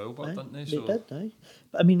miners as well, didn't they? They did.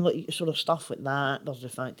 But I mean, sort of stuff like that. There's the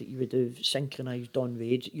fact that you would have synchronised on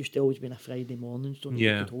raids. It used to always be on a Friday morning, so you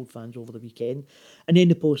could hold fans over the weekend. And then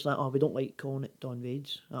they post that, we don't like calling it dawn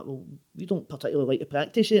raids. We don't particularly like to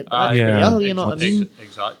practice it. But you know what I mean?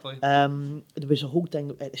 Exactly. There was a whole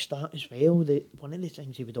thing at the start as well. One of the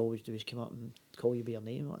things he would always do is come up and call you by your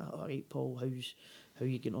name. Like, all right, Paul, how are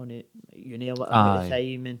you getting on at uni or whatever at the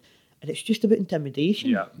time, and it's just about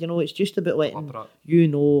intimidation. It's just about letting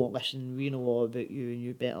listen, we know all about you and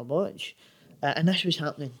you better watch. And this was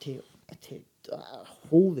happening to a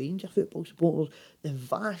whole range of football supporters, the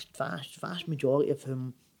vast majority of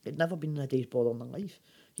whom had never been in a day's bother in their life.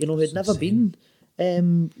 Had never been,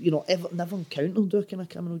 never encountered our kind of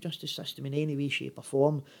criminal justice system in any way, shape or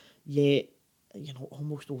form. Yet,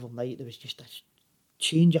 almost overnight there was just this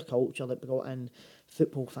change of culture that brought in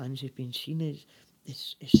football fans who've been seen as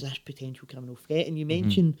this potential criminal threat. And you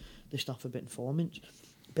mentioned the stuff about informants.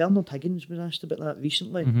 Bernard Higgins was asked about that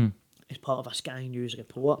recently as part of a Sky News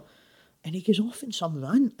report, and he goes off in some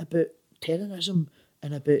rant about terrorism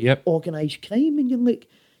and about organised crime, and you're like,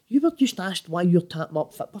 you were just asked why you're tapping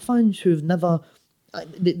up football fans who've never,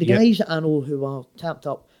 the guys that I know who are tapped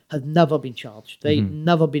up have never been charged, right?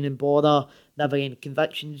 Never been in border, never any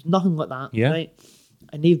convictions, nothing like that, right?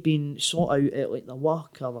 And they've been sought out at their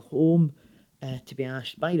work or their home to be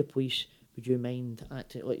asked by the police, would you mind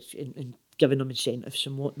acting and giving them incentives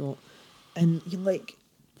and whatnot? And you're like,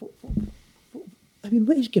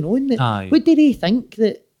 what is going on? What do they think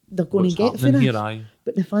that they're going to get for this?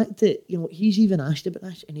 But the fact that he's even asked about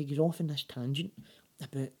this, and he goes off in this tangent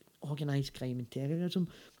about organised crime and terrorism.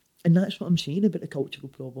 And that's what I'm saying about the cultural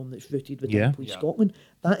problem that's rooted within Police Scotland.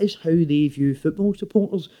 That is how they view football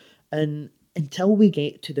supporters. And until we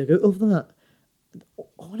get to the root of that,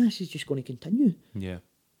 all this is just going to continue. Yeah,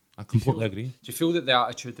 I completely agree. Do you feel that the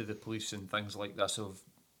attitude of the police and things like this have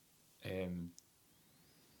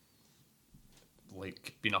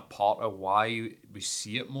been a part of why we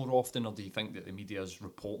see it more often, or do you think that the media is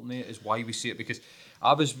reporting it as why we see it? Because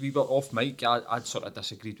we were off mic, I'd sort of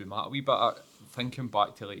disagreed with Matt a wee bit, thinking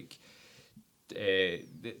back to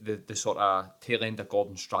the sort of tail end of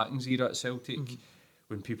Gordon Strachan's era at Celtic.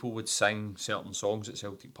 When people would sing certain songs at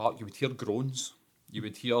Celtic Park, you would hear groans. You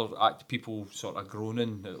would hear people sort of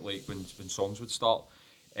groaning when songs would start.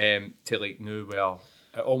 to like now where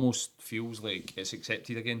it almost feels like it's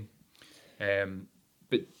accepted again.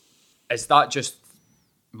 But is that just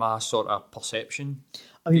my sort of perception?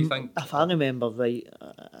 I do you mean, think? if I remember right,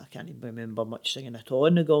 I can't even remember much singing at all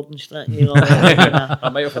in the Gordon Street. You know, I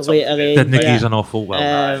might have had later something to do. end, Didn't yeah. gaze an awful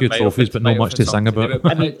well, a few Might have trophies, had- but might not have much had to sing something to about. do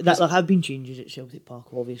I mean, with it. there have been changes at Celtic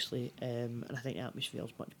Park, obviously, and I think the atmosphere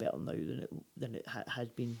is much better now than it has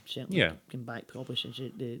been. Certainly, Yeah. looking back probably since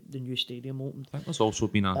the new stadium opened. I think there's also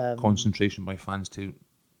been a concentration by fans to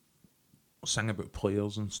sing about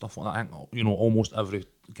players and stuff like that. I think, you know, almost every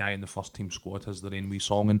guy in the first team squad has their own wee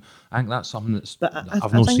song, and I think that's something that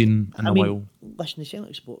I've not think- seen in a while. Listen, the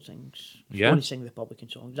Celtic Sport things. If Yeah. you want to sing Republican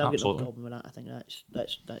songs, I've got no Absolutely. problem with that. I think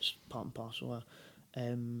that's part and parcel of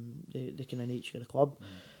the kind of nature of the club.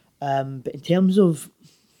 But in terms of,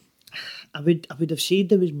 I would have said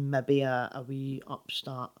there was maybe a wee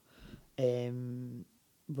upstart when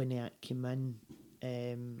the act came in,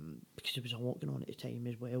 because there was a lot going on at the time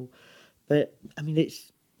as well. But I mean,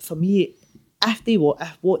 it's for me,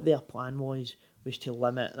 if what their plan was to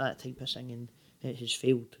limit that type of singing, it has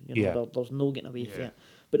failed. You know, Yeah. there's no getting away from it.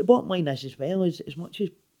 But the bottom line is as well is as much as,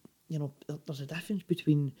 you know, there's a difference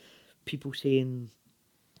between people saying,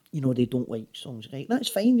 you know, they don't like songs, right? That's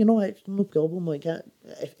fine, you know, it's no problem. Like that.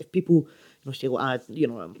 If people, you know, say, well, I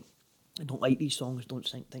don't like these songs, don't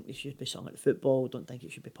think they should be sung at the football, don't think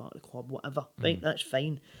it should be part of the club, whatever, right? That's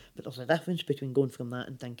fine. But there's a difference between going from that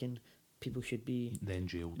and thinking people should be Then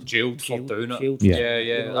jailed. Jailed for doing it. jailed. Yeah. Yeah.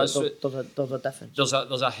 You know, That's there's a difference.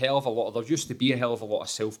 there's a hell of a lot. There used to be a hell of a lot of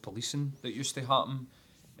self-policing that used to happen.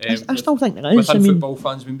 I still think there is. Within I mean, football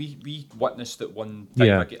fans, when we witnessed it one time,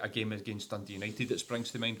 Yeah. a game against Dundee United that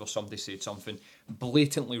springs to mind, where somebody said something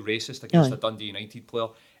blatantly racist against Aye. a Dundee United player,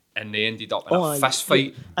 and they ended up in a aye. fist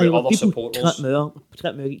fight Aye, with well, other people supporters.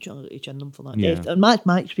 trip more each in them for that. Yeah. And that's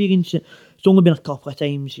my experience. It's only been a couple of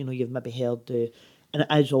times, you know, you've maybe heard, and it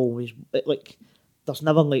is always, like, there's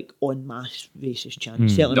never, like, en masse racist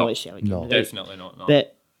chants. Certainly No. not at Celtic. No. right? Definitely not. No.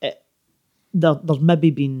 But there's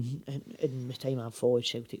maybe been, in the time I've followed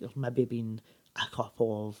Celtic, there's maybe been a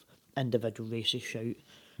couple of individual racist shout,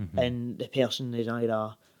 and the person is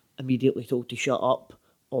either immediately told to shut up,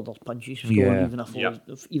 or there's punches thrown Yeah.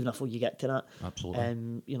 even before you get to that.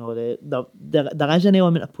 Absolutely. You know, there is an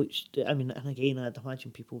element of push. I mean, and again, I'd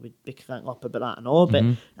imagine people would be cranking up about that and all, but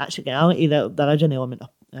that's a reality. That there is an element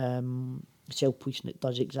of self-policing that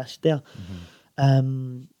does exist there.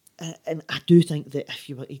 And I do think that if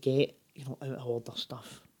you were to get, you know, out of order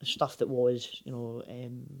stuff, the stuff that was, you know,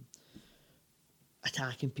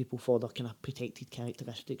 attacking people for their kind of protected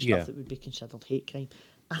characteristics, Yeah. stuff that would be considered hate crime,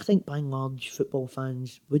 I think by and large football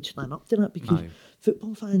fans would stand up to that, because Aye.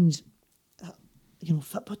 football fans, you know,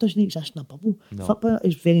 football doesn't exist in a bubble. No. Football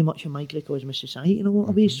is very much a microcosm of society in a lot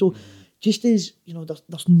of ways. So just as, you know,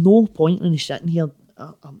 there's no point in sitting here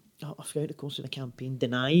throughout the course of the campaign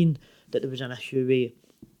denying that there was an issue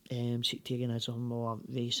with sectarianism or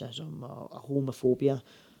racism or homophobia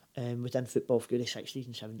within football through the 60s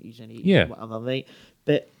and 70s and 80s, Yeah. whatever, right?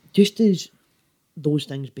 But just as those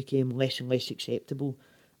things became less and less acceptable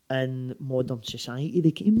in modern society,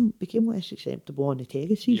 they became less acceptable on the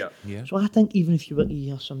terraces. Yeah. Yeah. So I think even if you were to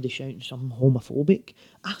hear somebody shouting something homophobic,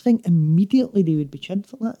 I think immediately they would be chinned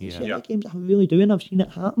for that. Yeah. At Celtic Yeah. games, I really do, and I've seen it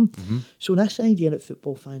happen. So this idea that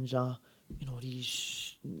football fans are, you know,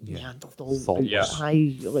 these Neanderthal, Thoughtless. Yeah.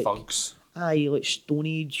 thugs, Thugs. like Stone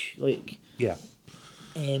Age, like Yeah.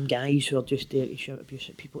 guys who are just there to shout abuse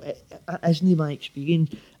at people. It isn't my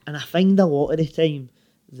experience, and I find a lot of the time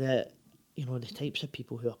that, you know, the types of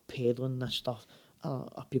people who are peddling this stuff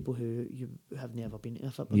are people who you have never been to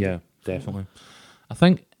a football Yeah, game. definitely. I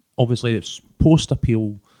think obviously it's post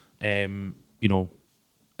appeal. You know,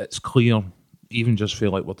 it's clear, even just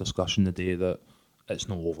feel like we're discussing today, that it's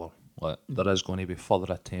not over. Like there is going to be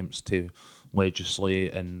further attempts to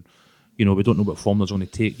legislate, and you know we don't know what form there's going to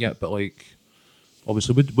take yet. But like,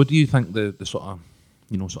 obviously, what do you think the sort of,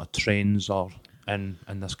 you know, sort of trends are in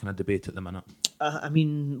this kind of debate at the minute? I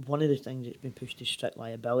mean, one of the things that's been pushed is strict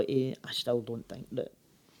liability. I still don't think that.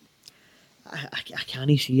 I can't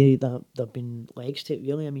see there have been legs to it,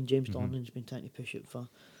 really. I mean, James Dornan's been trying to push it for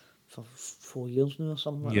 4 years now or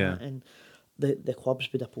something like Yeah. that, and the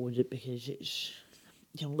clubs would oppose it because it's,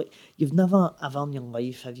 you know, like, you've never ever in your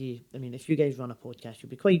life, have you? I mean, if you guys run a podcast, you'll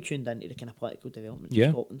be quite tuned into the kind of political development Yeah.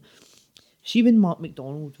 in Scotland. See, when Mark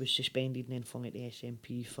MacDonald was suspended and then flung at the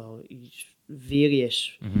SNP for his various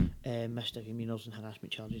misdemeanours and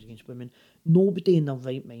harassment charges against women, nobody in their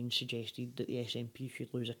right mind suggested that the SNP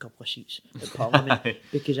should lose a couple of seats at Parliament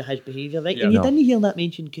because of his behaviour, right? Yeah. And you No. didn't hear that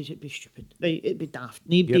mentioned because it'd be stupid, right? It'd be daft.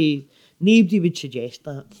 Nobody would suggest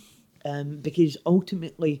that. because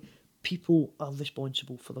ultimately people are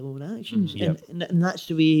responsible for their own actions, Yep. and that's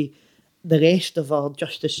the way the rest of our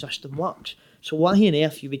justice system works. So why on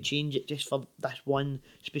earth you would change it just for this one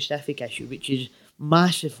specific issue, which is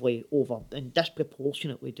massively over and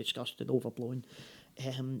disproportionately discussed and overblown?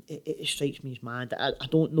 It strikes me as mad. I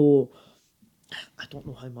don't know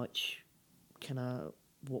how much kind of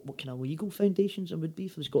what kind of legal foundations there would be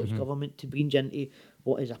for the Scottish Government to bring into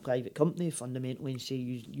what is a private company fundamentally and say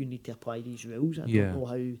you need to apply these rules. I don't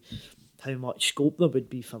know how much scope there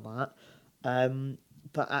would be for that.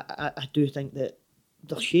 But I do think that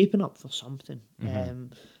they're shaping up for something.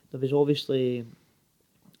 There was obviously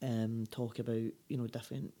talk about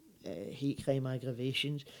different hate crime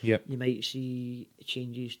aggravations. Yep. You might see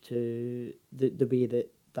changes to the way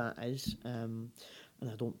that is, and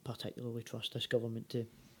I don't particularly trust this government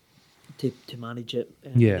to manage it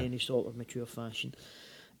in any sort of mature fashion.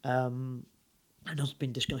 And there's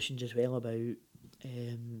been discussions as well about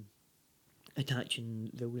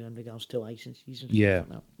attaching rules in regards to licences and stuff like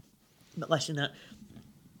that. But listen,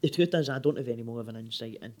 the truth is I don't have any more of an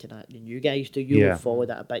insight into that than you guys do. You'll follow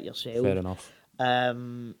that a bit yourself. Fair enough.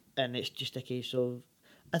 And it's just a case of,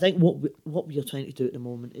 I think what we're trying to do at the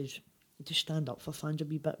moment is to stand up for fans a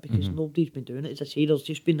wee bit, because nobody's been doing it. As I say, there's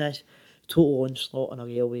just been this total onslaught on our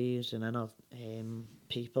railways and in our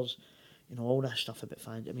papers, all this stuff about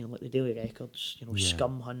fans. I mean, like the Daily Records,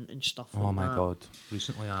 scum hunt and stuff like that. Oh my God.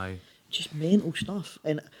 Recently just mental stuff.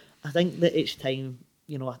 And I think that it's time,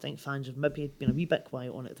 I think fans have maybe been a wee bit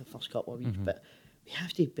quiet on it the first couple of weeks, but we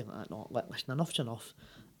have to be like, no, listen, enough's enough.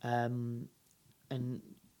 And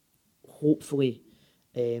hopefully,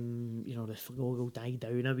 the flow will die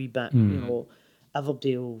down a wee bit.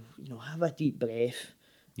 Everybody will, have a deep breath.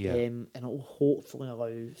 And it will hopefully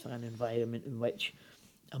allow for an environment in which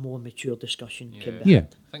a more mature discussion can be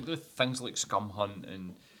had. I think the things like scum hunt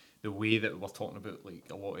and the way that we're talking about, like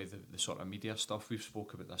a lot of the sort of media stuff, we've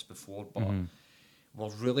spoke about this before, but we're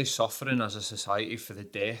really suffering as a society for the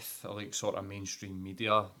death of like sort of mainstream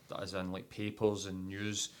media, that is in like papers and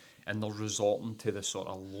news, and they're resorting to the sort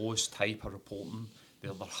of lowest type of reporting.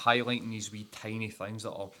 They're highlighting these wee tiny things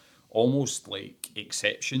that are almost like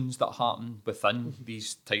exceptions that happen within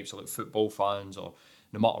these types of like football fans, or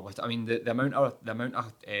no matter what. I mean, the amount of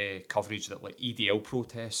coverage that like EDL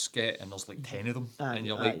protests get, and there's like 10 of them, and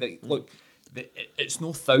you're look, it's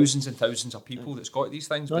no thousands and thousands of people that's got these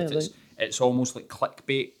things, but it's almost like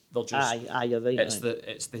clickbait. They're just you're right.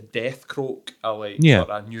 It's the death croak of like sort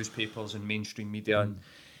of newspapers and mainstream media, and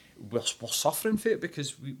we're suffering for it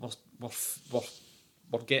because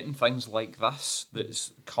we're getting things like this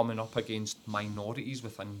that's coming up against minorities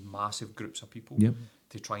within massive groups of people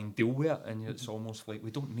to try and deal with it, and it's almost like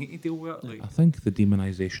we don't need to deal with it. Like, I think the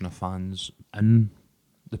demonisation of fans in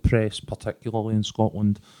the press, particularly in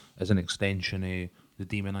Scotland, is an extension of the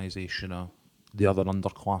demonisation of the other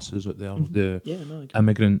underclasses out there, the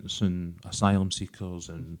immigrants and asylum seekers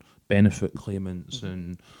and benefit claimants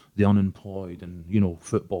and the unemployed and,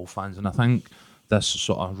 football fans. And I think this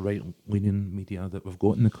sort of right-leaning media that we've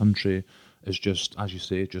got in the country is just, as you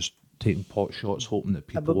say, just taking pot shots, hoping that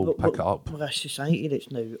people will pick it up. We're a society that's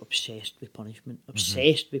now obsessed with punishment,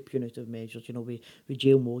 obsessed with punitive measures. We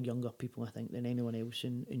jail more younger people, I think, than anyone else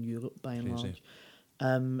in Europe, by and large.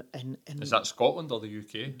 And is that Scotland or the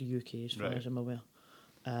UK? The UK, as far as I'm aware.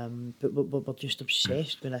 But we're just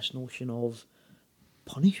obsessed with this notion of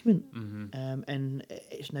punishment. And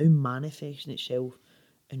it's now manifesting itself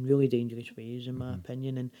in really dangerous ways, in my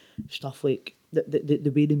opinion, and stuff like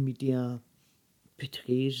the way the media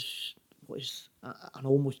portrays what is an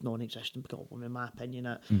almost non-existent problem, in my opinion.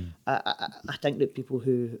 I think that people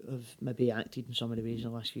who have maybe acted in some of the ways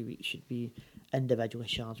in the last few weeks should be individually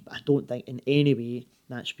charged, but I don't think in any way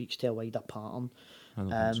that speaks to a wider pattern. I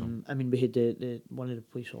don't think so. I mean, we had the one of the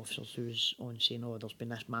police officers who was on saying, there's been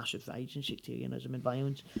this massive rise in sectarianism and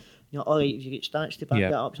violence. All right, if you get stats to back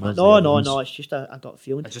that up. Like, no, it's just a gut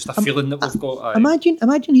feeling. It's just a feeling that we've got.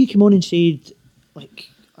 Imagine he came on and said, like,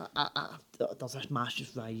 there's this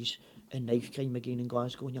massive rise in knife crime again in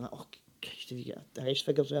Glasgow, and you're like, did you get the arrest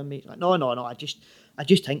figures there, mate? Like, no, I just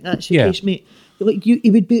think that's the case, mate. Like,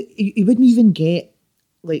 he wouldn't even get,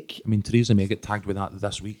 like... I mean, Theresa May get tagged with that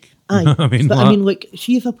this week. Aye, I mean, like,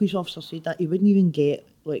 see if a police officer said that, he wouldn't even get,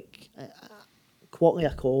 like, quarterly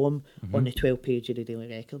a column on the 12th page of the Daily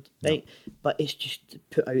Record, right? But it's just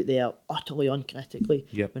put out there utterly uncritically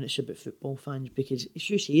when it's about football fans, because, as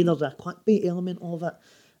you say, there's a clickbait element of it,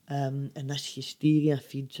 and this hysteria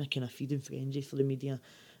feeds a kind of feeding frenzy for the media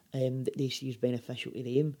that they see as beneficial to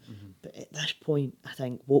them. But at this point, I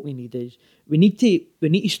think what we need is we need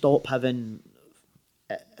to stop having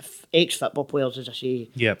ex-football players, as I say,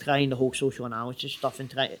 Yep. trying the whole social analysis stuff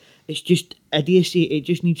and it's just idiocy. It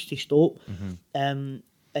just needs to stop. And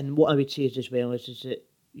what I would say is as well is that,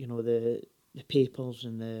 you know, the papers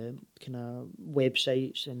and the kind of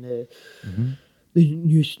websites and the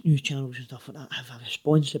news channels and stuff like that have a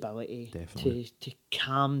responsibility to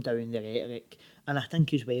calm down the rhetoric. And I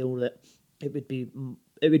think as well that it would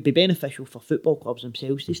be beneficial for football clubs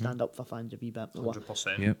themselves to stand up for fans a wee bit more.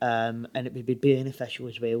 100%. Yep. And it would be beneficial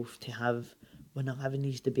as well to have, when they're having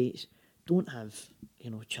these debates, don't have, you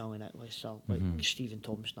know, Charlie Nicholas or like Stephen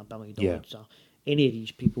Thompson or Billy Dodds or any of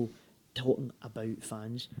these people talking about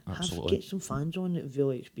fans. Get some fans on that have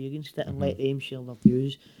really experienced it and let them share their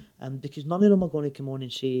views. Because none of them are going to come on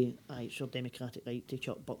and say, it's your democratic right to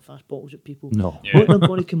chuck Buckfast bottles at people. No. Yeah. What they're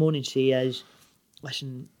going to come on and say is,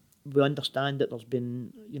 listen, we understand that there's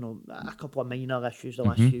been, you know, a couple of minor issues the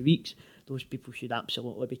last few weeks. Those people should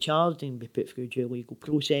absolutely be charged and be put through due legal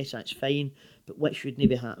process. That's fine. But what shouldn't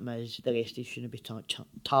be happening is the rest of us shouldn't be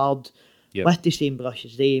tarred with the same brush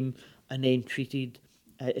as them and then treated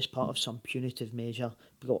as part of some punitive measure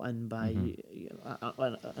brought in by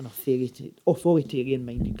an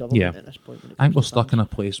authoritarian-minded government at this point. I think we're stuck in a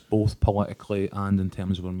place both politically and in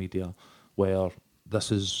terms of our media where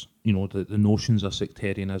this is, you know, the notions of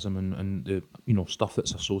sectarianism and the, you know, stuff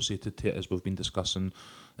that's associated to it, as we've been discussing,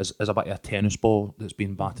 is a bit of a tennis ball that's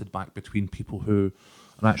being batted back between people who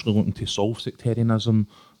are actually looking to solve sectarianism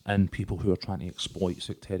and people who are trying to exploit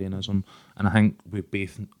sectarianism. And I think we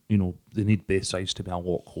both, you know, they need both sides to be a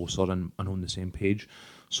lot closer and on the same page.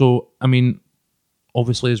 So, I mean,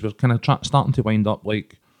 obviously, as we're kind of starting to wind up,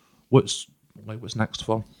 what's next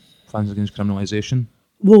for Fans Against Criminalisation?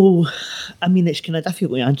 Well, I mean, it's kind of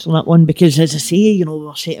difficult to answer that one because, as I say, you know,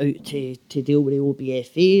 we're set out to deal with the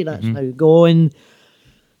OBFA. That's now gone.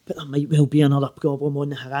 But there might well be another problem on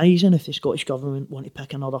the horizon if the Scottish Government want to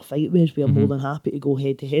pick another fight with us. We're more than happy to go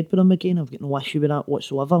head-to-head with them again. I've got no issue with that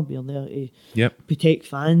whatsoever. We're there to protect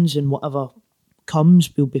fans, and whatever comes,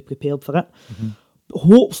 we'll be prepared for it. But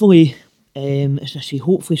hopefully, as I say,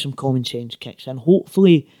 hopefully some common sense kicks in.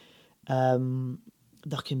 Hopefully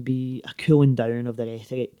there can be a cooling down of the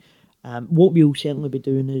rhetoric. What we'll certainly be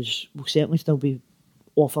doing is we'll certainly still be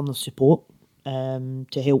offering the support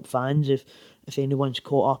to help fans if anyone's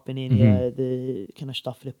caught up in any of the kind of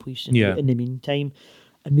stuff with the police in the meantime.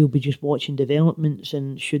 And we'll be just watching developments,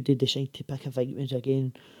 and should they decide to pick a fight with us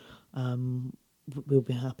again, we'll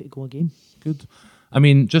be happy to go again. Good. I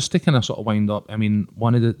mean, just to kind of sort of wind up, I mean,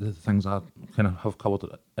 one of the things I kind of have covered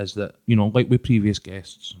is that, you know, like with previous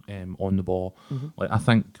guests on the ball, like I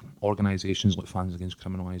think organisations like Fans Against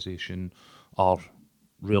Criminalisation are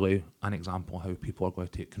really an example of how people are going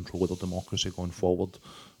to take control of their democracy going forward.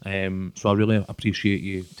 So I really appreciate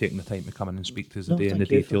you taking the time to come in and speak to us today and the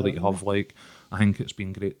detail that you have. Like, I think it's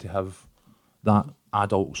been great to have that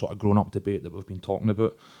adult sort of grown-up debate that we've been talking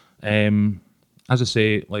about. As I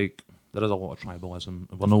say, like, there is a lot of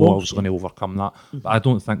tribalism. We're not always going to overcome that. But I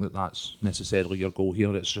don't think that that's necessarily your goal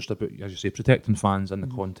here. It's just about, as you say, protecting fans in the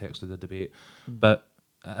context of the debate. But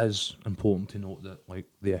it is important to note that, like,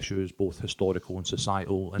 the issue is both historical and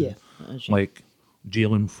societal. And, like,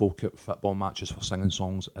 jailing folk at football matches for singing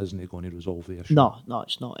songs isn't going to resolve the issue. No,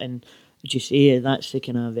 it's not. And as you say, that's the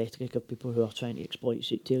kind of rhetoric of people who are trying to exploit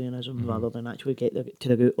sectarianism rather than actually get to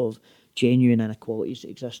the root of genuine inequalities that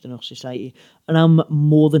exist in our society. And I'm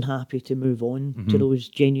more than happy to move on to those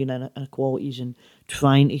genuine inequalities and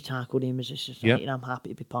trying to tackle them as a society. And I'm happy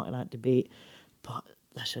to be part of that debate. But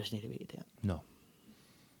this isn't the way to do it. No.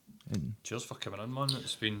 Cheers for coming in, man.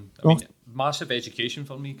 It's been I mean, massive education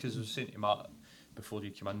for me, because I was saying to Matt before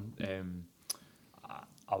you came in,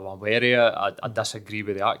 I'm aware of it. I disagree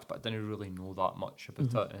with the act, but I didn't really know that much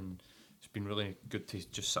about it, and it's been really good to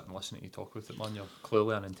just sit and listen to you talk with it, man. You're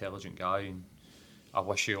clearly an intelligent guy, and I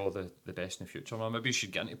wish you all the best in the future, man. Maybe you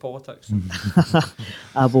should get into politics.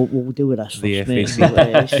 We'll deal with this first, The mate.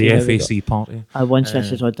 the FAC party. Once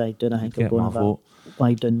this is all died down, I think I'm going to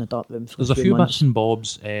lie down the dark room for There's a few bits and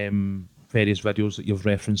bobs, various videos that you've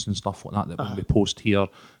referenced and stuff like that when we post here,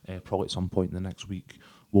 probably at some point in the next week.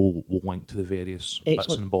 We'll link to the various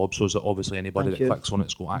bits and bobs, so that obviously anybody that clicks on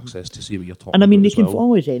it's got access to see what you're talking about. And I mean, they as can well.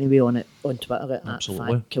 follow us anyway on Twitter at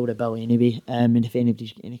Absolutely. @KillTheBill anyway. And if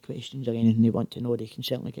anybody's got any questions or anything they want to know, they can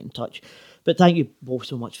certainly get in touch. But thank you both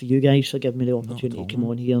so much for you guys for giving me the opportunity to come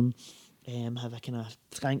on here and have a kind of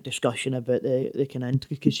frank discussion about the kind of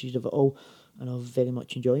intricacies of it all. And I've very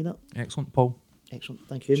much enjoyed that. Excellent, Paul. Excellent.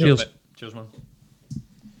 Thank you. Cheers. Cheers, man.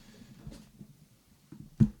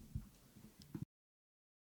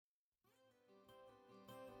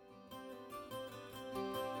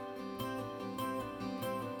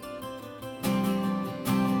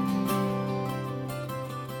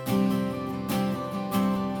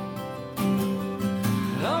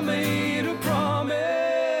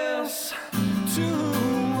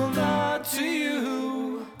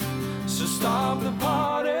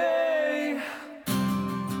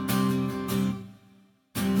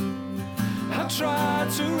 try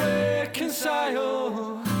to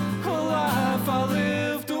reconcile a life I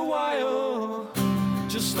lived a while.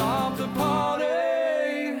 Just stop the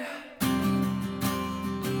party.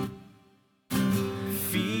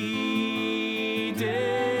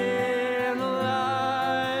 Feeding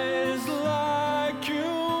lies like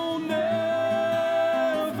you'll never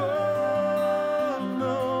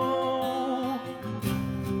know.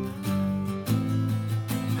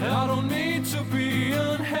 I don't need to be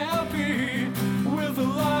unhappy with a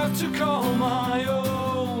life to call my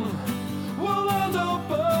own. We'll end up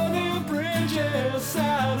burning bridges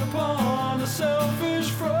sat upon a selfish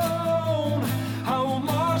throne. I will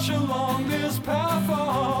march along this path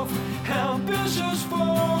of ambitious,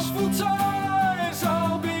 forceful ties.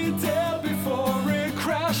 I'll be dead before it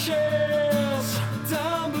crashes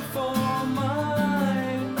down before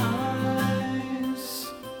my eyes.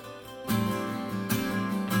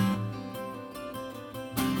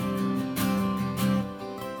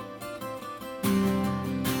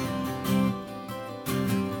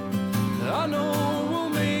 I know we'll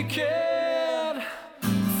make it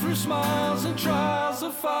through smiles and trials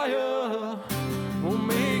of fire. We'll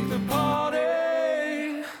make the party.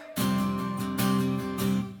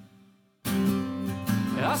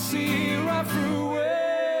 I see